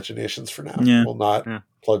to your imaginations for now. Yeah. We'll not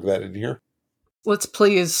plug that in here. Let's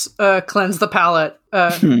please cleanse the palate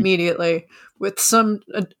immediately with some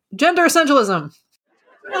gender essentialism.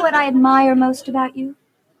 You know what I admire most about you?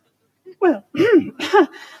 Well,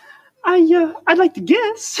 I'd like to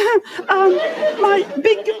guess. My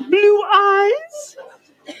big blue eyes,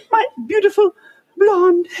 my beautiful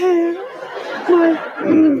blonde hair,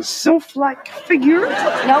 my sylph-like figure.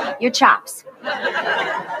 Nope, your chops.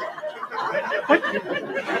 What?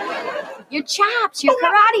 Your chops, your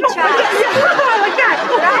karate chops. I like that.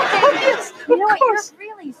 Right. Yes, You know of what? course.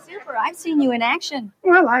 You're really super. I've seen you in action.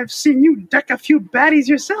 Well, I've seen you deck a few baddies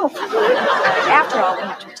yourself. After all, we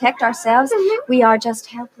have to protect ourselves. We are just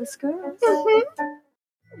helpless girls.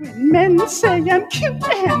 When men say I'm cute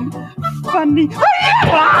and funny,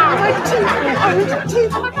 my teeth aren't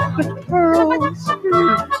teeth, but pearls.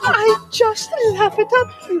 I just laugh it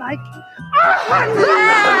up like a honey.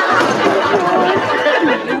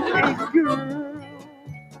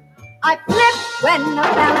 I flip when the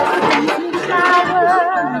fella sends me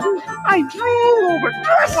flowers. I drool over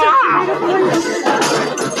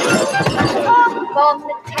On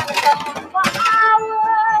the telephone for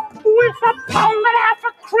hours. with a pound and a half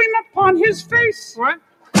of cream upon his face. What?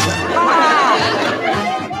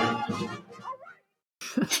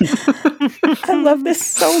 I love this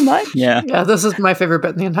so much. Yeah, this is my favorite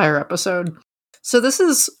bit in the entire episode. So this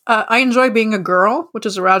is I Enjoy Being a Girl, which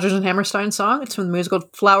is a Rodgers and Hammerstein song. It's from the musical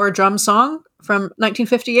Flower Drum Song from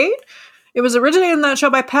 1958. It was originated in that show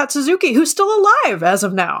by Pat Suzuki, who's still alive as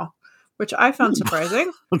of now, which I found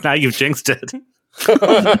surprising. Now you've jinxed it.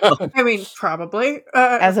 I mean, probably.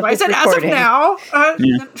 As of I this said as of recording. now.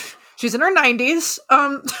 She's in her 90s,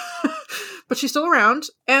 but she's still around.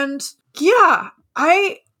 And yeah,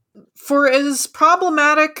 I for as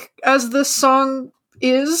problematic as this song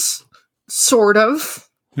is, sort of,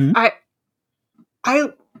 I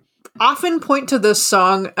often point to this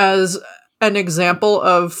song as an example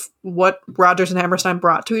of what Rodgers and Hammerstein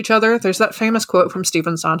brought to each other. There's that famous quote from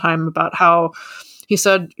Stephen Sondheim about how he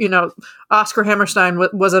said, Oscar Hammerstein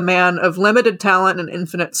was a man of limited talent and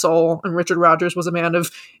infinite soul, and Richard Rodgers was a man of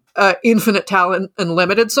infinite talent and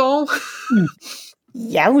limited soul.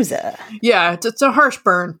 Yowza. Yeah, it's a harsh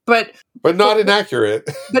burn, but not inaccurate.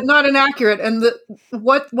 But not inaccurate. And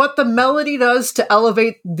what the melody does to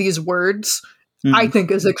elevate these words, I think,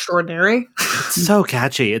 is extraordinary. It's so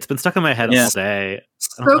catchy. It's been stuck in my head all day.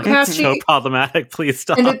 So catchy. It's so problematic. Please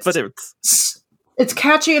stop. But it's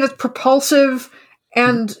catchy and it's propulsive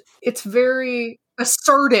and it's very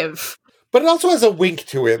assertive. But it also has a wink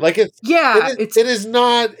to it. Like it is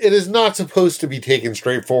not supposed to be taken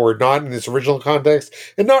straightforward, not in its original context,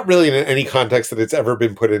 and not really in any context that it's ever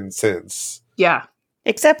been put in since. Yeah.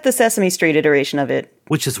 Except the Sesame Street iteration of it.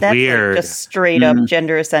 Which is That's weird. Like just straight up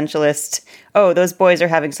gender essentialist. Oh, those boys are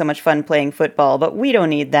having so much fun playing football, but we don't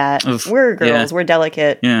need that. Oof. We're girls. We're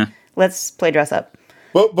delicate. Yeah. Let's play dress up.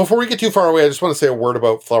 Well, before we get too far away, I just want to say a word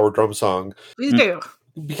about Flower Drum Song. Please do.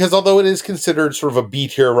 Because although it is considered sort of a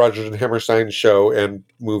B-tier Rodgers and Hammerstein show and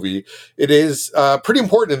movie, it is pretty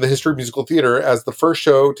important in the history of musical theater as the first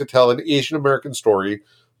show to tell an Asian American story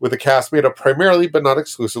with a cast made up primarily but not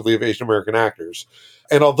exclusively of Asian American actors.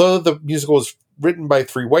 And although the musical was written by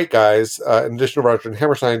three white guys, in addition to Rodgers and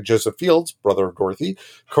Hammerstein, Joseph Fields, brother of Dorothy,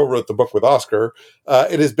 co-wrote the book with Oscar.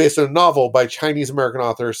 It is based on a novel by Chinese-American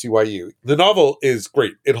author CYU. The novel is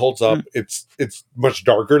great. It holds up. It's much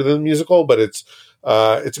darker than the musical, but it's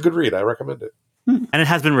a good read. I recommend it. And it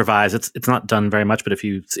has been revised. It's not done very much, but if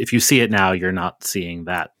you see it now, you're not seeing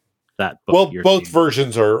that book. Well, both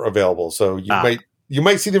versions are available, so you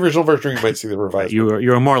might see the original version, or you might see the revised.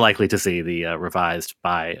 You're more likely to see the revised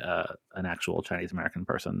by an actual Chinese American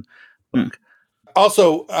person book.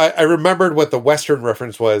 Also, I remembered what the Western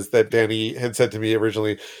reference was that Danny had said to me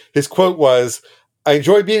originally. His quote was, "I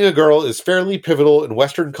enjoy being a girl is fairly pivotal in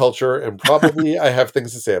Western culture, and probably I have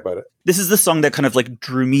things to say about it." This is the song that kind of like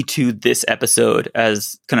drew me to this episode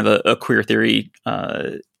as kind of a queer theory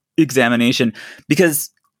examination, because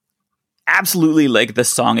absolutely, like, the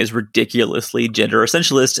song is ridiculously gender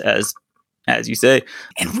essentialist, as you say,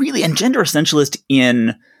 and gender essentialist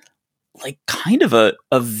in like kind of a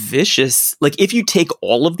vicious, like, if you take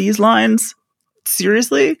all of these lines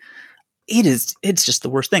seriously, it's just the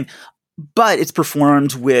worst thing. But it's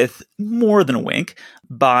performed with more than a wink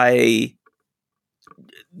by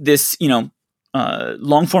this,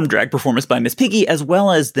 long form drag performance by Miss Piggy, as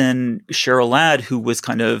well as then Cheryl Ladd, who was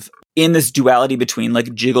kind of in this duality between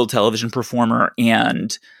like jiggle television performer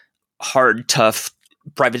and hard, tough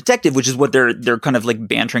private detective, which is what they're kind of like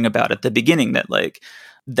bantering about at the beginning,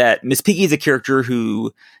 that Miss Piggy is a character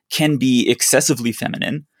who can be excessively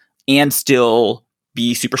feminine and still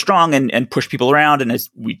be super strong and push people around. And as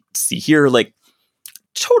we see here, like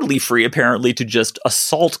totally free apparently to just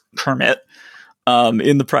assault Kermit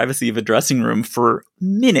in the privacy of a dressing room for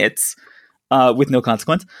minutes with no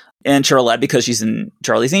consequence. And Cheryl Ladd, because she's in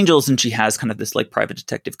Charlie's Angels and she has kind of this like private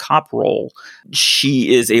detective cop role,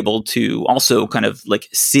 she is able to also kind of like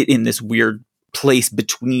sit in this weird place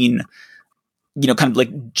between, kind of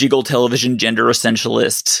like jiggle television, gender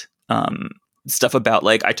essentialist stuff about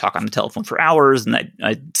like, I talk on the telephone for hours and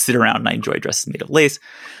I sit around and I enjoy dresses made of lace.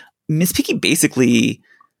 Miss Piggy basically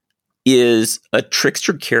is a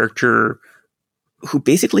trickster character who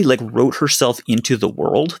basically like wrote herself into the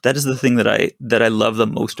world. That is the thing that I love the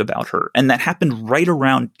most about her. And that happened right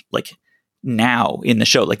around like now in the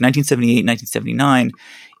show, like 1978, 1979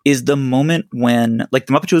 is the moment when like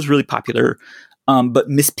the Muppet Show was really popular. But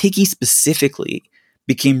Miss Piggy specifically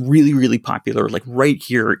became really, really popular, like right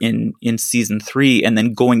here in season 3, and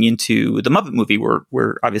then going into the Muppet movie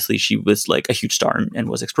where obviously she was like a huge star and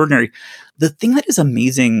was extraordinary. The thing that is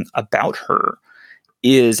amazing about her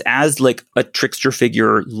is as like a trickster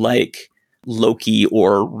figure like Loki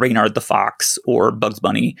or Reynard the Fox or Bugs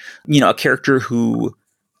Bunny, a character who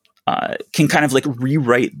can kind of like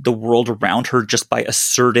rewrite the world around her just by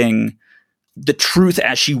asserting the truth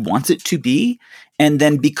as she wants it to be. And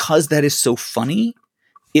then because that is so funny,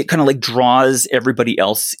 it kind of like draws everybody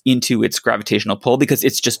else into its gravitational pull because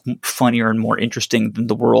it's just funnier and more interesting than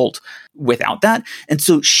the world without that. And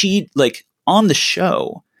so she like on the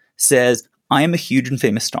show says, I am a huge and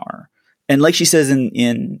famous star. And like she says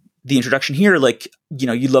in the introduction here, like,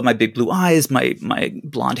 you love my big blue eyes, my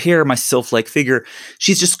blonde hair, my sylph-like figure.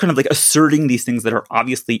 She's just kind of like asserting these things that are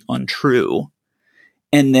obviously untrue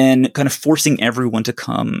and then kind of forcing everyone to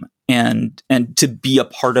come and to be a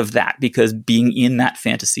part of that, because being in that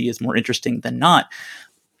fantasy is more interesting than not.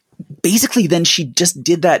 Basically, then she just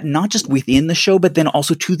did that not just within the show, but then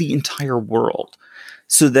also to the entire world,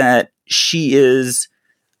 so that she is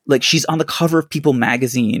like, she's on the cover of People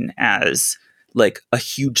magazine as like a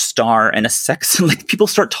huge star and a sex, like people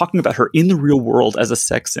start talking about her in the real world as a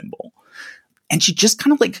sex symbol. And she just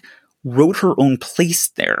kind of like wrote her own place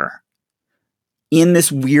there in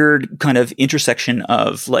this weird kind of intersection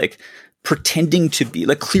of like pretending to be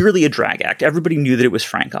like clearly a drag act. Everybody knew that it was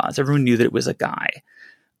Frank Oz. Everyone knew that it was a guy,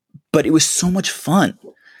 but it was so much fun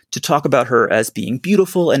to talk about her as being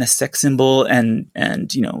beautiful and a sex symbol and,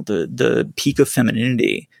 you know, the peak of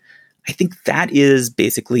femininity. I think that is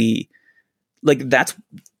basically like, that's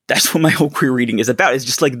what my whole queer reading is about. It's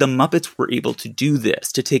just like the Muppets were able to do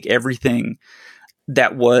this, to take everything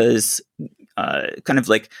that was kind of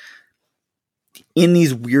like in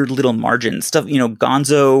these weird little margins stuff, you know,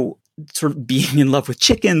 Gonzo sort of being in love with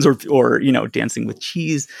chickens or, you know, dancing with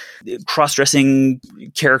cheese, cross-dressing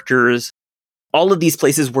characters, all of these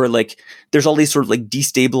places where like, there's all these sort of like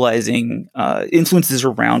destabilizing influences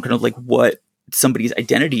around kind of like what somebody's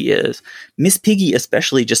identity is. Miss Piggy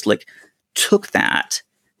especially just like took that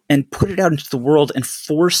and put it out into the world and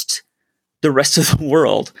forced the rest of the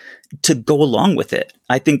world to go along with it.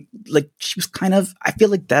 I think like she was kind of, I feel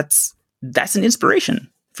like that's an inspiration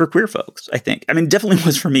for queer folks, I think. I mean, definitely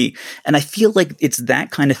was for me. And I feel like it's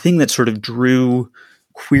that kind of thing that sort of drew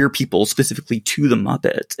queer people specifically to the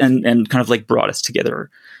Muppets and kind of like brought us together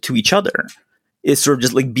to each other. Is sort of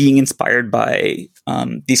just like being inspired by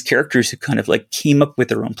these characters who kind of like came up with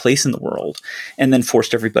their own place in the world and then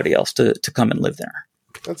forced everybody else to come and live there.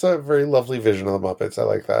 That's a very lovely vision of the Muppets. I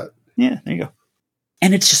like that. Yeah, there you go.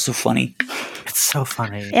 And it's just so funny. It's so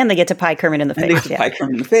funny. And they get to pie Kermit in the face. They get to pie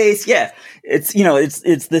Kermit in the face. Yeah. It's, you know, it's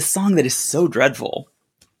this song that is so dreadful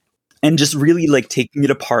and just really like taking it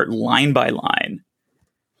apart line by line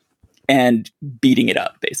and beating it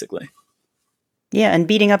up, basically. Yeah, and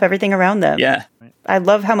beating up everything around them. Yeah. I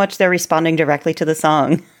love how much they're responding directly to the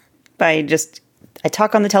song by just, I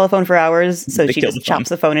talk on the telephone for hours, so she just chops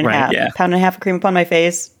the phone in half. Yeah. Pound and a half of cream upon my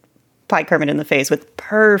face, pie Kermit in the face with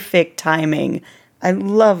perfect timing. I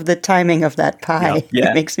love the timing of that pie. Yeah.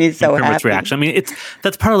 It makes me so happy. Reaction. I mean,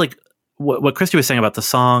 that's part of like what Christy was saying about the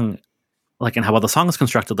song, like, and how well the song is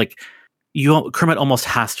constructed. Like, Kermit almost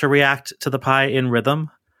has to react to the pie in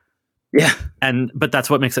rhythm. Yeah. But that's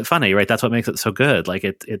what makes it funny, right? That's what makes it so good. Like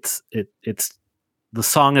it's the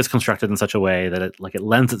song is constructed in such a way that it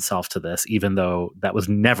lends itself to this, even though that was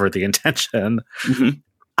never the intention. Mm-hmm.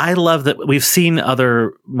 I love that we've seen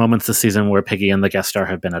other moments this season where Piggy and the guest star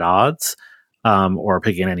have been at odds, or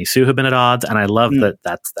Piggy and Annie Sue have been at odds. And I love that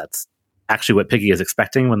that's actually what Piggy is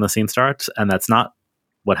expecting when the scene starts. And that's not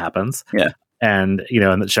what happens. Yeah. And, you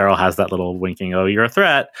know, and that Cheryl has that little winking, oh, you're a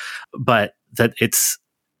threat, but that it's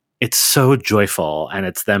so joyful, and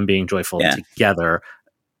it's them being joyful together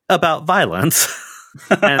about violence.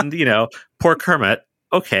 And, you know, poor Kermit,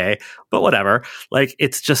 okay, but whatever. Like,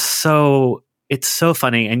 it's so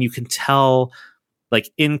funny, and you can tell,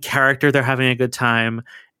 like, in character they're having a good time.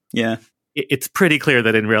 Yeah. It's pretty clear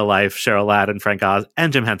that in real life, Cheryl Ladd and Frank Oz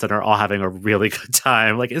and Jim Henson are all having a really good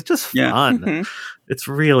time. Like, it's just fun. Mm-hmm. It's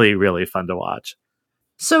really, really fun to watch.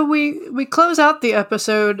 So we close out the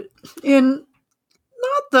episode in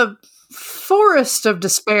not the forest of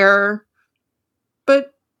despair,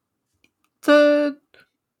 but the,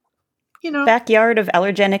 you know, backyard of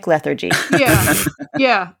allergenic lethargy.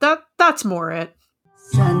 Yeah, that's more it.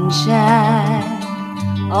 Sunshine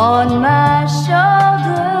on my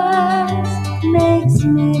shoulders makes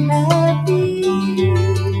me happy.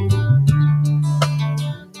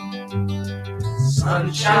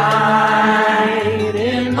 Sunshine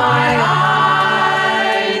in my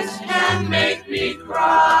eyes can make me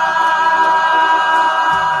cry.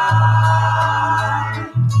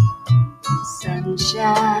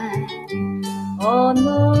 Sunshine on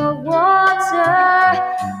the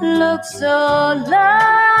water looks so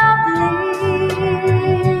lovely.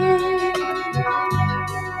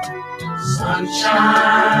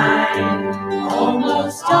 Sunshine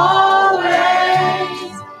almost always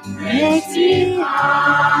makes me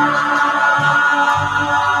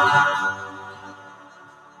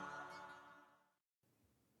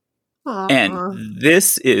And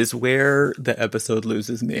this is where the episode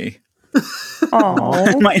loses me. Oh,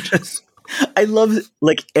 I love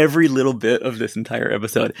like every little bit of this entire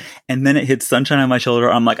episode, and then it hits Sunshine on my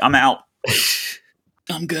shoulder. I'm like, I'm out.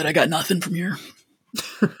 I'm good. I got nothing from here.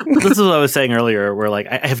 This is what I was saying earlier, where like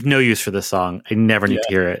I have no use for this song. I never need to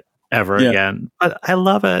hear it ever again. But I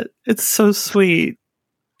love it. It's so sweet.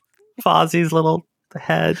 Fozzie's little the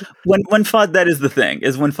head. When that is the thing,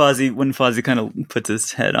 is when Fozzie kind of puts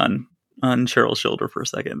his head on Cheryl's shoulder for a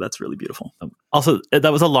second. That's really beautiful. Also,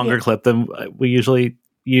 that was a longer clip than we usually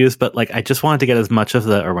use, but like I just wanted to get as much of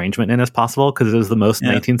the arrangement in as possible because it was the most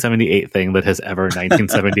 1978 thing that has ever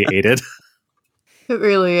 1978'd. It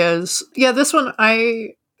really is. Yeah, this one I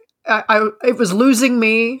it was losing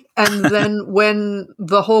me, and then when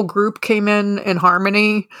the whole group came in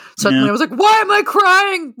harmony, suddenly I was like, "Why am I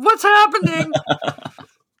crying? What's happening?"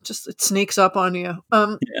 Just it sneaks up on you.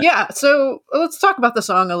 So let's talk about the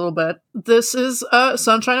song a little bit. This is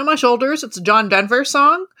 "Sunshine on My Shoulders." It's a John Denver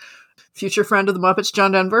song. Future friend of the Muppets,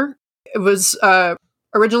 John Denver. It was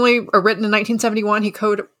originally written in 1971. He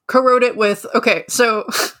co-wrote it with. Okay, so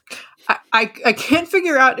I can't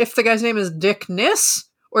figure out if the guy's name is Dick Niss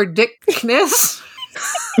or Dick Kniss.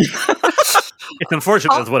 It's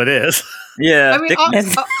unfortunate, is what it is. Yeah, I mean,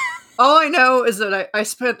 all I know is that I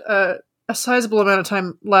spent a sizable amount of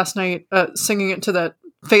time last night singing it to that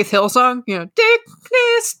Faith Hill song. You know, Dick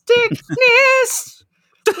Kniss, Dick Kniss.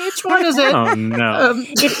 Which one is it? Oh no!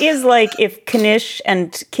 It is like if Knish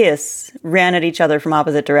and Kiss ran at each other from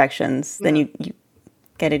opposite directions. Then you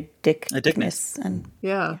get a Dickness. And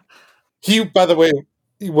yeah, he, by the way,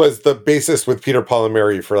 he was the bassist with Peter, Paul, and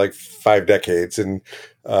Mary for like 5 decades, and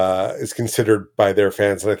is considered by their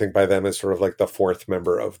fans, and I think by them, as sort of like the 4th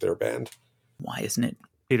member of their band. Why isn't it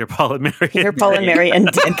Peter, Paul, and Mary? Peter, Paul, and Mary, and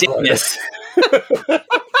Dickness.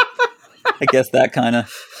 I guess that kind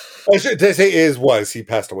of. I should say was. He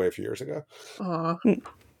passed away a few years ago.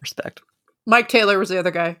 Respect. Mike Taylor was the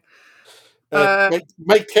other guy.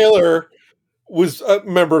 Mike Taylor was a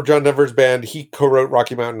member of John Denver's band. He co-wrote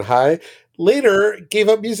Rocky Mountain High. Later, gave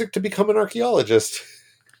up music to become an archaeologist.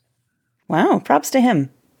 Wow, props to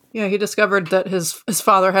him. Yeah, he discovered that his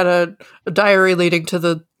father had a diary leading to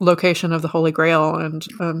the location of the Holy Grail, and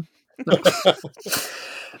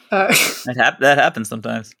that happens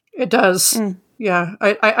sometimes. It does. Yeah,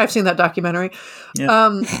 I've seen that documentary.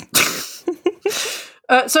 Yeah.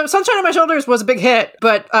 So Sunshine on My Shoulders was a big hit,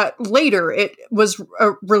 but later it was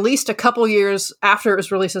released a couple years after it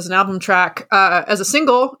was released as an album track as a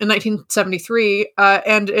single in 1973.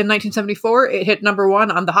 And in 1974, it hit number 1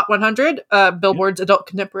 on the Hot 100, Billboard's Adult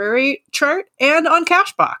Contemporary chart, and on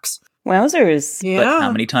Cashbox. Wowzers. Yeah. But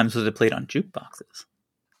how many times was it played on jukeboxes?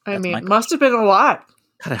 I mean, it must have been a lot.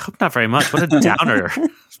 God, I hope not very much. What a downer.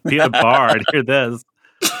 Be a bar and hear this.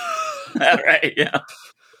 All right, yeah.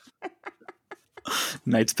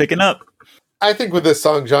 Night's picking up. I think with this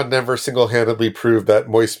song, John Denver single-handedly proved that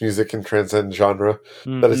moist music can transcend genre.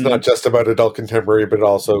 Mm-hmm. That it's not just about adult contemporary, but it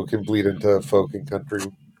also can bleed into folk and country.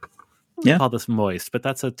 Yeah, call this moist, but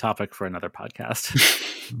that's a topic for another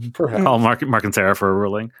podcast. Perhaps. Call Mark and Sarah for a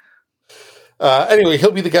ruling. Anyway,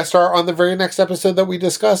 he'll be the guest star on the very next episode that we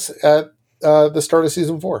discuss at the start of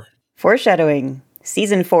season 4. Foreshadowing.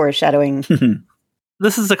 Season 4 shadowing.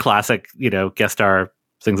 This is a classic, guest star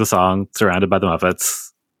sings a song surrounded by the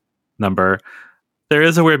Muppets number. There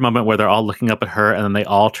is a weird moment where they're all looking up at her and then they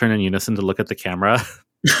all turn in unison to look at the camera.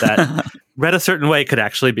 That read a certain way could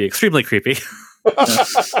actually be extremely creepy.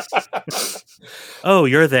 Oh,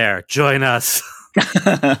 you're there. Join us.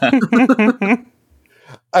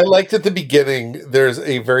 I liked at the beginning, there's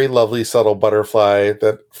a very lovely subtle butterfly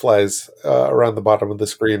that flies around the bottom of the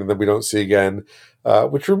screen and then we don't see again,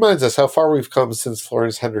 which reminds us how far we've come since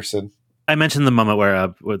Florence Henderson. I mentioned the moment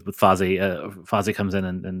where with Fozzie, Fozzie comes in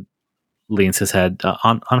and leans his head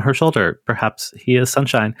on her shoulder. Perhaps he is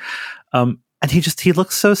Sunshine. And he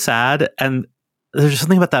looks so sad. And there's just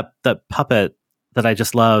something about that puppet that I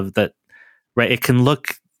just love, that, right, it can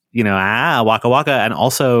look, waka waka, and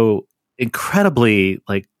also incredibly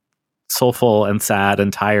like soulful and sad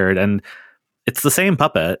and tired. And it's the same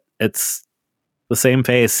puppet. It's the same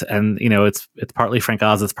face. And, it's partly Frank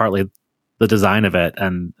Oz. It's partly the design of it.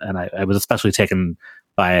 And I was especially taken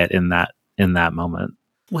by it in that moment.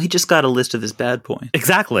 Well, he just got a list of his bad points.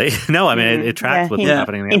 Exactly. No, I mean, it tracks what's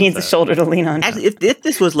happening in the He needs a shoulder to lean on. Actually, if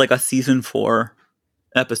this was like a season 4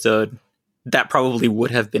 episode, that probably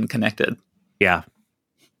would have been connected. Yeah.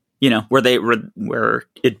 Where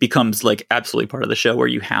it becomes like absolutely part of the show, where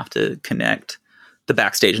you have to connect the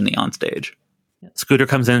backstage and the onstage. Scooter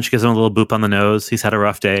comes in, she gives him a little boop on the nose. He's had a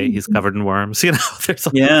rough day. He's covered in worms. There's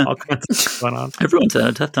all kinds of stuff going on. Everyone's had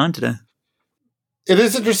a tough time today. It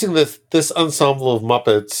is interesting that this ensemble of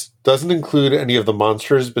Muppets doesn't include any of the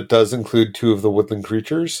monsters, but does include 2 of the woodland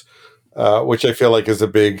creatures, which I feel like is a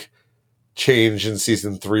big change in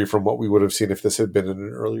season 3 from what we would have seen if this had been in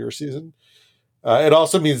an earlier season. It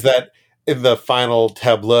also means that in the final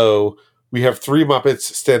tableau, we have 3 Muppets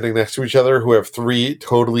standing next to each other who have 3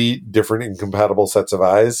 totally different, incompatible sets of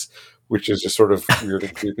eyes, which is just sort of weird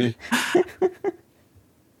and creepy.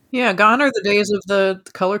 Yeah, gone are the days of the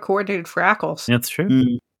color-coordinated freckles. That's true.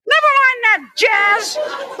 Mm. Never mind that jazz.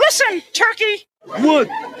 Listen, Turkey. What?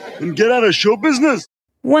 And get out of show business?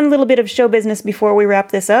 One little bit of show business before we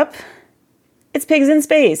wrap this up. It's pigs in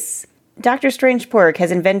space. Dr. Strangepork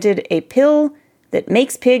has invented a pill that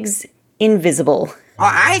makes pigs invisible.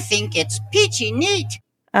 Oh, I think it's peachy neat.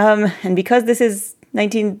 And because this is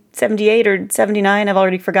 1978 or 79, I've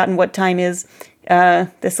already forgotten what time is,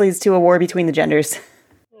 this leads to a war between the genders.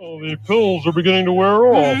 Oh, the pills are beginning to wear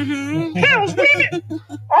off. Pills, wait a minute.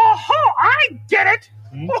 Oh, I get it.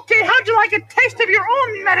 Okay, how'd you like a taste of your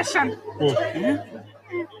own medicine?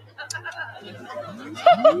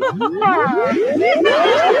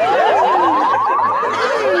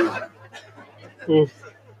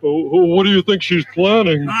 What do you think she's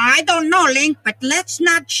planning? I don't know, Link, but let's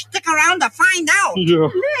not stick around to find out. Yeah.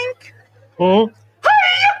 Link. Huh?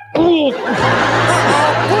 Too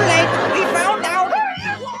late. We found out.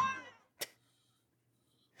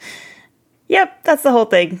 Yep, that's the whole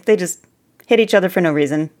thing. They just hit each other for no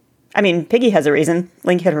reason. I mean, Piggy has a reason.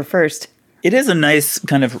 Link hit her first. It is a nice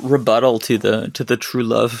kind of rebuttal to the true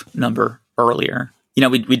love number earlier. You know,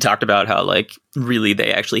 we talked about how, like, really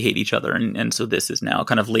they actually hate each other. And so this is now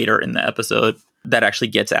kind of later in the episode that actually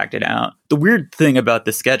gets acted out. The weird thing about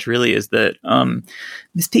this sketch really is that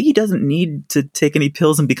Miss Piggy doesn't need to take any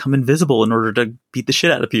pills and become invisible in order to beat the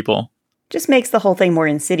shit out of people. Just makes the whole thing more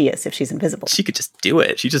insidious if she's invisible. She could just do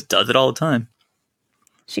it. She just does it all the time.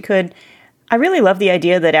 She could. I really love the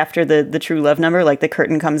idea that after the true love number, like, the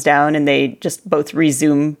curtain comes down and they just both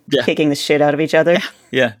resume kicking the shit out of each other.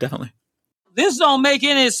 Yeah, definitely. This don't make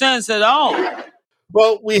any sense at all.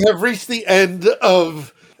 Well, we have reached the end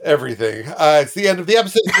of everything. It's the end of the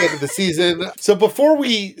episode, the end of the season. So before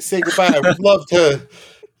we say goodbye, I would love to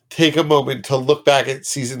take a moment to look back at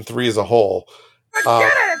season 3 as a whole.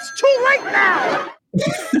 Forget it. It's too late now.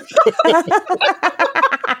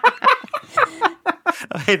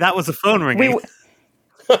 Hey, that was a phone ringing.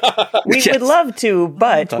 We would love to,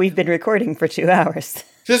 but we've been recording for 2 hours.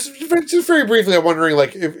 Just very briefly, I'm wondering,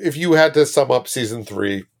 like, if you had to sum up season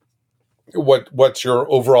 3, what's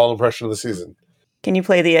your overall impression of the season? Can you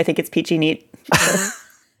play the I think it's peachy neat?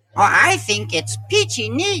 I think it's peachy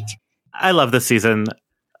neat. I love this season.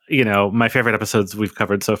 You know, my favorite episodes we've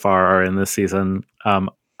covered so far are in this season.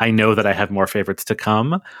 I know that I have more favorites to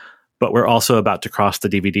come, but we're also about to cross the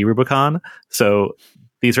DVD Rubicon. So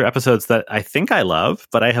these are episodes that I think I love,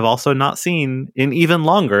 but I have also not seen in even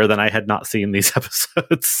longer than I had not seen these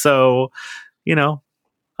episodes. So, you know,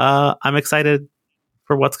 I'm excited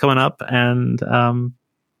for what's coming up. And,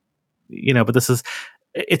 you know, but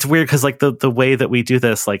it's weird because, like, the way that we do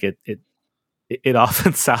this, like, it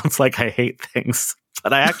often sounds like I hate things,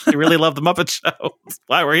 but I actually really love the Muppet Show. That's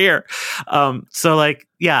why we're here. So, like,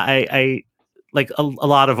 yeah, I like a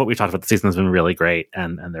lot of what we talked about the season has been really great,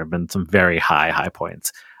 and there have been some very high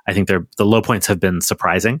points. I think the low points have been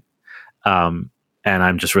surprising, and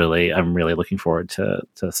I'm really looking forward to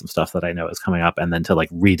some stuff that I know is coming up, and then to, like,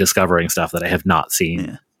 rediscovering stuff that I have not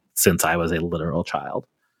seen since I was a literal child.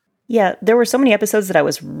 Yeah, there were so many episodes that I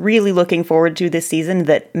was really looking forward to this season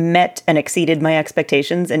that met and exceeded my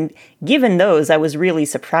expectations, and given those, I was really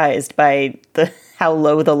surprised by how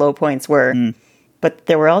low the low points were. But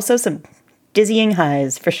there were also some dizzying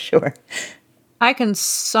highs, for sure. I can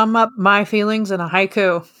sum up my feelings in a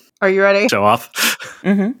haiku. Are you ready? Show off.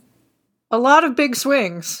 Mm-hmm. A lot of big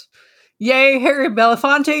swings. Yay, Harry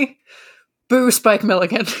Belafonte. Boo, Spike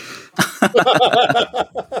Milligan.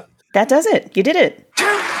 That does it. You did it.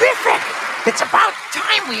 Terrific! It's about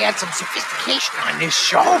time we had some sophistication on this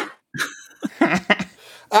show.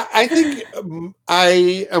 I think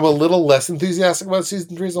I am a little less enthusiastic about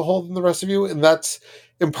season 3 as a whole than the rest of you, and that's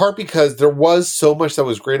in part because there was so much that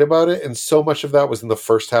was great about it, and so much of that was in the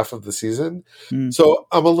first half of the season. So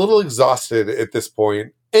I'm a little exhausted at this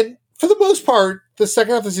point. And for the most part, the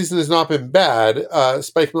second half of the season has not been bad,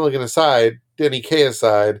 Spike Milligan aside, Danny Kaye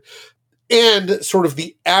aside, and sort of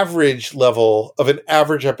the average level of an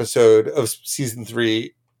average episode of season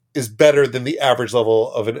 3 is better than the average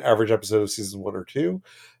level of an average episode of season 1 or 2.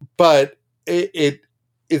 But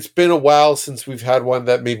it's been a while since we've had one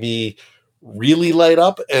that made me really light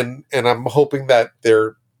up, and I'm hoping that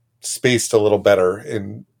they're spaced a little better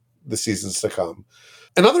in the seasons to come.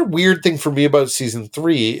 Another weird thing for me about season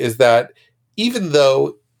 3 is that even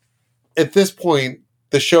though at this point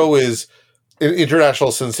the show is an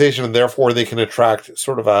international sensation and therefore they can attract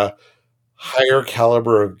sort of a higher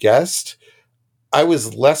caliber of guest, I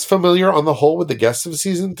was less familiar on the whole with the guests of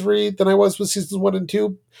season 3 than I was with seasons 1 and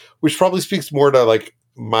 2, which probably speaks more to, like,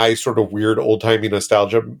 my sort of weird old-timey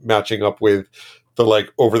nostalgia matching up with the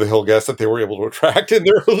like over-the-hill guests that they were able to attract in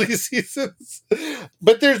their early seasons.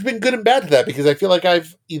 But there's been good and bad to that, because I feel like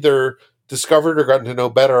I've either discovered or gotten to know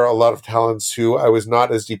better a lot of talents who I was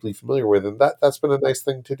not as deeply familiar with, and that's been a nice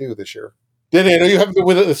thing to do this year. Danny, I know you haven't been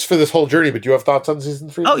with us for this whole journey, but do you have thoughts on season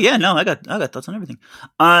 3? Oh yeah, no, I got thoughts on everything.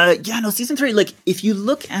 Season 3, like if you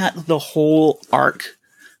look at the whole arc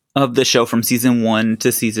of the show from season 1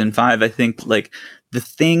 to season 5, I think like the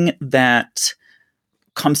thing that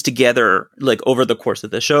comes together like over the course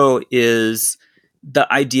of the show is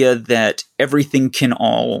the idea that everything can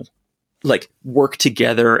all like work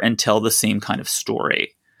together and tell the same kind of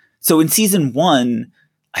story. So in season 1,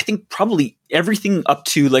 I think probably everything up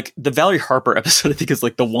to like the Valerie Harper episode, I think is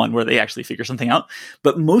like the one where they actually figure something out.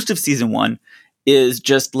 But most of season 1 is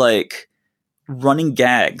just like running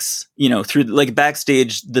gags, you know, through like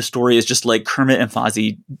backstage. The story is just like Kermit and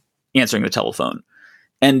Fozzie answering the telephone.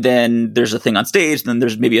 And then there's a thing on stage, then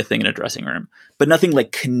there's maybe a thing in a dressing room, but nothing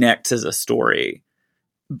like connects as a story.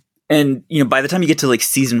 And, you know, by the time you get to like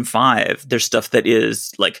season 5, there's stuff that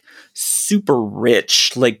is like super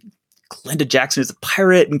rich, like Glenda Jackson is a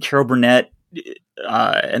pirate and Carol Burnett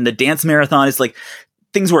and the dance marathon is like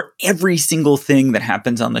things where every single thing that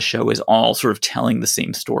happens on the show is all sort of telling the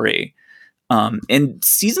same story. And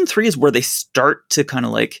season 3 is where they start to kind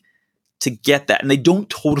of like to get that, and they don't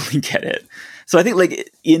totally get it. So I think like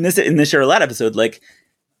in this Cheryl Ladd episode, like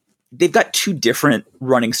they've got 2 different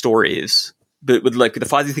running stories, but with like the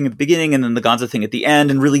Fozzie thing at the beginning and then the Gonzo thing at the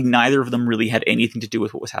end, and really neither of them really had anything to do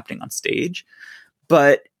with what was happening on stage.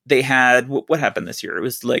 But they had what happened this year. It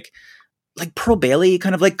was like Pearl Bailey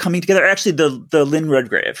kind of like coming together. Actually, the Lynn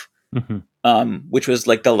Redgrave, which was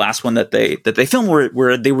like the last one that they filmed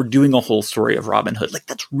where they were doing a whole story of Robin Hood. Like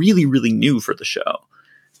that's really, really new for the show.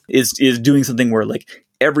 Is doing something where like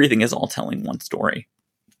everything is all telling one story.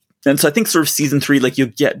 And so I think sort of season 3, like you'll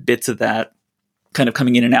get bits of that kind of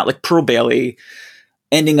coming in and out, like Pearl Bailey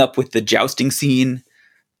ending up with the jousting scene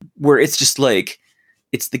where it's just like,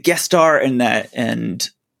 it's the guest star and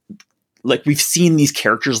like we've seen these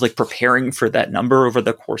characters like preparing for that number over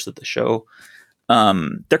the course of the show.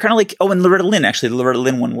 They're kind of like, and Loretta Lynn, actually, the Loretta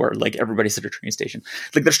Lynn one where like everybody's at a train station.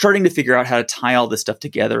 Like they're starting to figure out how to tie all this stuff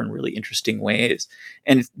together in really interesting ways.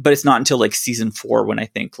 But it's not until like season 4 when I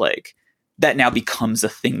think like that now becomes a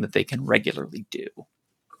thing that they can regularly do.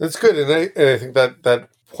 That's good. And I think that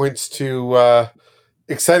points to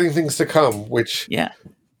exciting things to come, which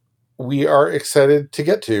we are excited to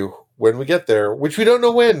get to when we get there, which we don't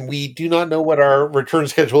know when. We do not know what our return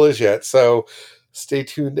schedule is yet. So stay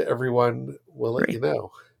tuned, everyone. We'll let you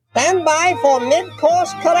know. Stand by for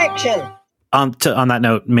mid-course correction. On that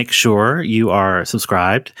note, make sure you are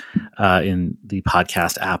subscribed in the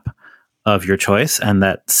podcast app of your choice, and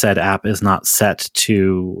that said app is not set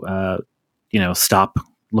to stop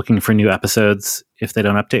looking for new episodes if they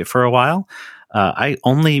don't update for a while. I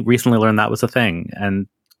only recently learned that was a thing, and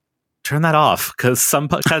turn that off because some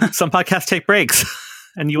podcasts take breaks,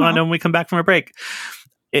 and you want to know when we come back from a break.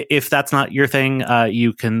 If that's not your thing,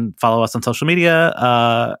 you can follow us on social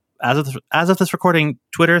media. As of this recording,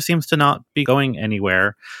 Twitter seems to not be going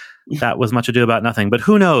anywhere. That was much ado about nothing. But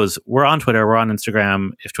who knows? We're on Twitter. We're on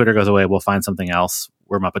Instagram. If Twitter goes away, we'll find something else.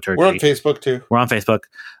 We're Muppeturgy. We're on Facebook, too. We're on Facebook.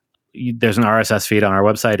 There's an RSS feed on our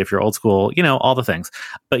website if you're old school. You know, all the things.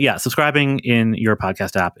 But yeah, subscribing in your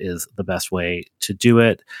podcast app is the best way to do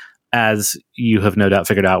it. As you have no doubt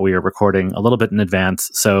figured out, we are recording a little bit in advance.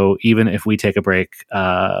 So even if we take a break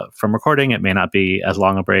from recording, it may not be as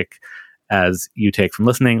long a break as you take from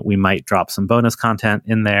listening. We might drop some bonus content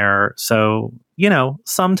in there. So,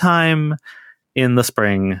 sometime in the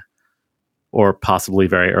spring or possibly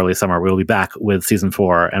very early summer, we'll be back with season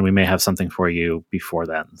 4, and we may have something for you before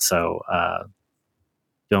then. So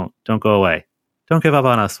don't go away. Don't give up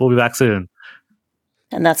on us. We'll be back soon.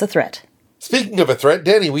 And that's a threat. Speaking of a threat,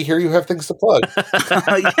 Danny, we hear you have things to plug.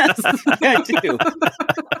 Yes, I do.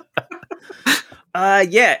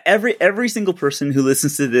 Every single person who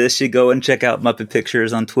listens to this should go and check out Muppet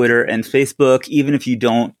Pictures on Twitter and Facebook. Even if you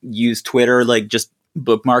don't use Twitter, like just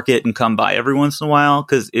bookmark it and come by every once in a while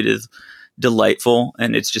because it is delightful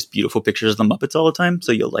and it's just beautiful pictures of the Muppets all the time.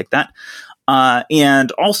 So you'll like that.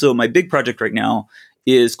 And also, my big project right now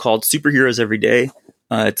is called Superheroes Every Day.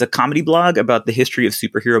 It's a comedy blog about the history of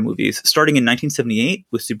superhero movies, starting in 1978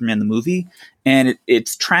 with Superman the movie. And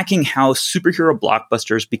it's tracking how superhero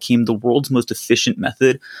blockbusters became the world's most efficient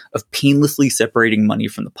method of painlessly separating money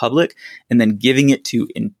from the public and then giving it to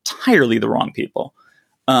entirely the wrong people.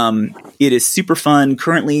 It is super fun.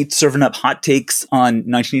 Currently serving up hot takes on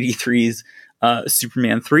 1983's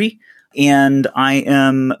Superman 3. And I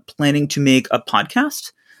am planning to make a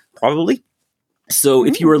podcast, probably. So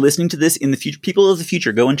if you are listening to this in the future, people of the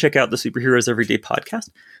future, go and check out the Superheroes Everyday podcast.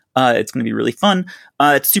 It's going to be really fun.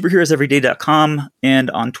 It's superheroeseveryday.com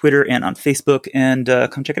and on Twitter and on Facebook, and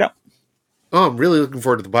come check it out. Oh, I'm really looking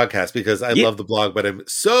forward to the podcast because I love the blog, but I'm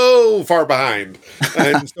so far behind.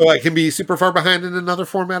 And so I can be super far behind in another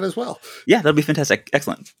format as well. Yeah, that'll be fantastic.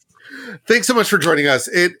 Excellent. Thanks so much for joining us.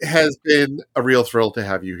 It has been a real thrill to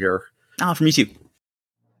have you here. Oh, from you too.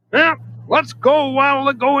 Yeah, let's go while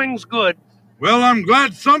the going's good. Well, I'm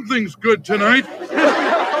glad something's good tonight.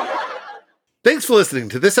 Thanks for listening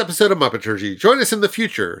to this episode of Muppeturgy. Join us in the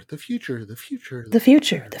future. The future.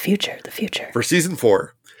 For season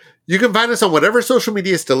 4. You can find us on whatever social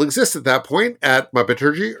media still exists at that point at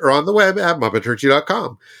Muppeturgy or on the web at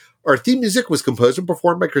Muppeturgy.com. Our theme music was composed and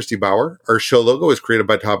performed by Christy Bauer. Our show logo was created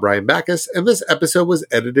by Todd Brian Backus, and this episode was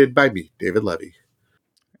edited by me, David Levy.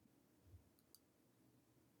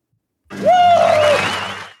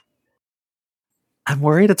 I'm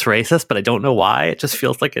worried it's racist, but I don't know why. It just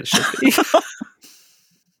feels like it should be.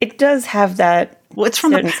 It does have that. Well, it's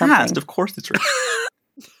from the past. something. Of course it's racist.